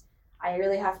spirits. I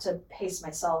really have to pace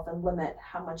myself and limit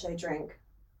how much I drink.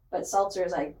 But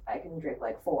seltzers I can drink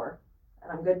like 4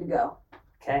 and I'm good to go.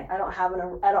 Okay. I don't have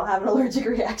an allergic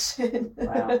reaction.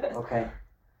 Wow. Okay.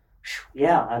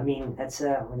 Yeah, I mean that's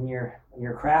when your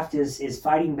craft is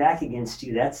fighting back against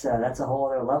you. That's a whole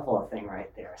other level of thing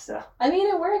right there. So I mean,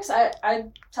 it works. I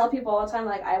tell people all the time,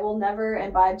 like, I will never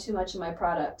imbibe too much of my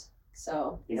product.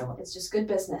 So it's just good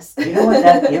business. You know what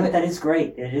that is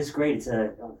great. It is great. It's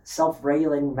a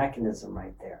self-regulating mechanism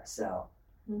right there. So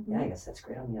yeah, I guess that's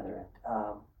great on the other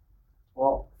end.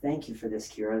 Well, thank you for this,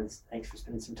 Kira. Thanks for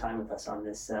spending some time with us on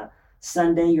this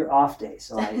Sunday, your off day.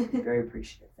 So I'm very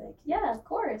appreciative. Thank you. Yeah, of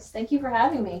course. Thank you for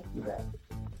having me. You bet.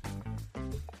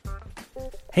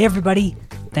 Hey everybody,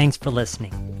 thanks for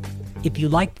listening. If you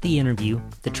liked the interview,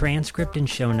 the transcript and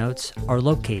show notes are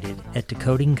located at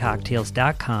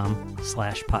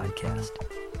decodingcocktails.com/podcast.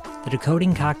 The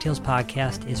Decoding Cocktails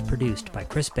podcast is produced by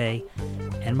Chris Bay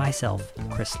and myself,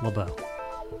 Chris LeBeau.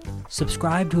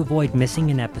 Subscribe to avoid missing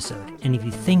an episode, and if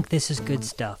you think this is good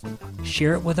stuff,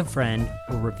 share it with a friend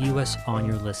or review us on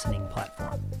your listening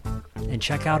platform. And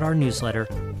check out our newsletter,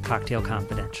 Cocktail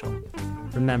Confidential.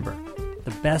 Remember,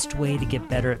 the best way to get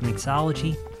better at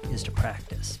mixology is to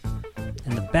practice.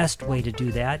 And the best way to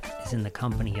do that is in the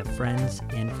company of friends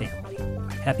and family.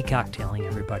 Happy cocktailing,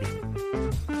 everybody.